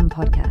HeadGum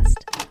podcast.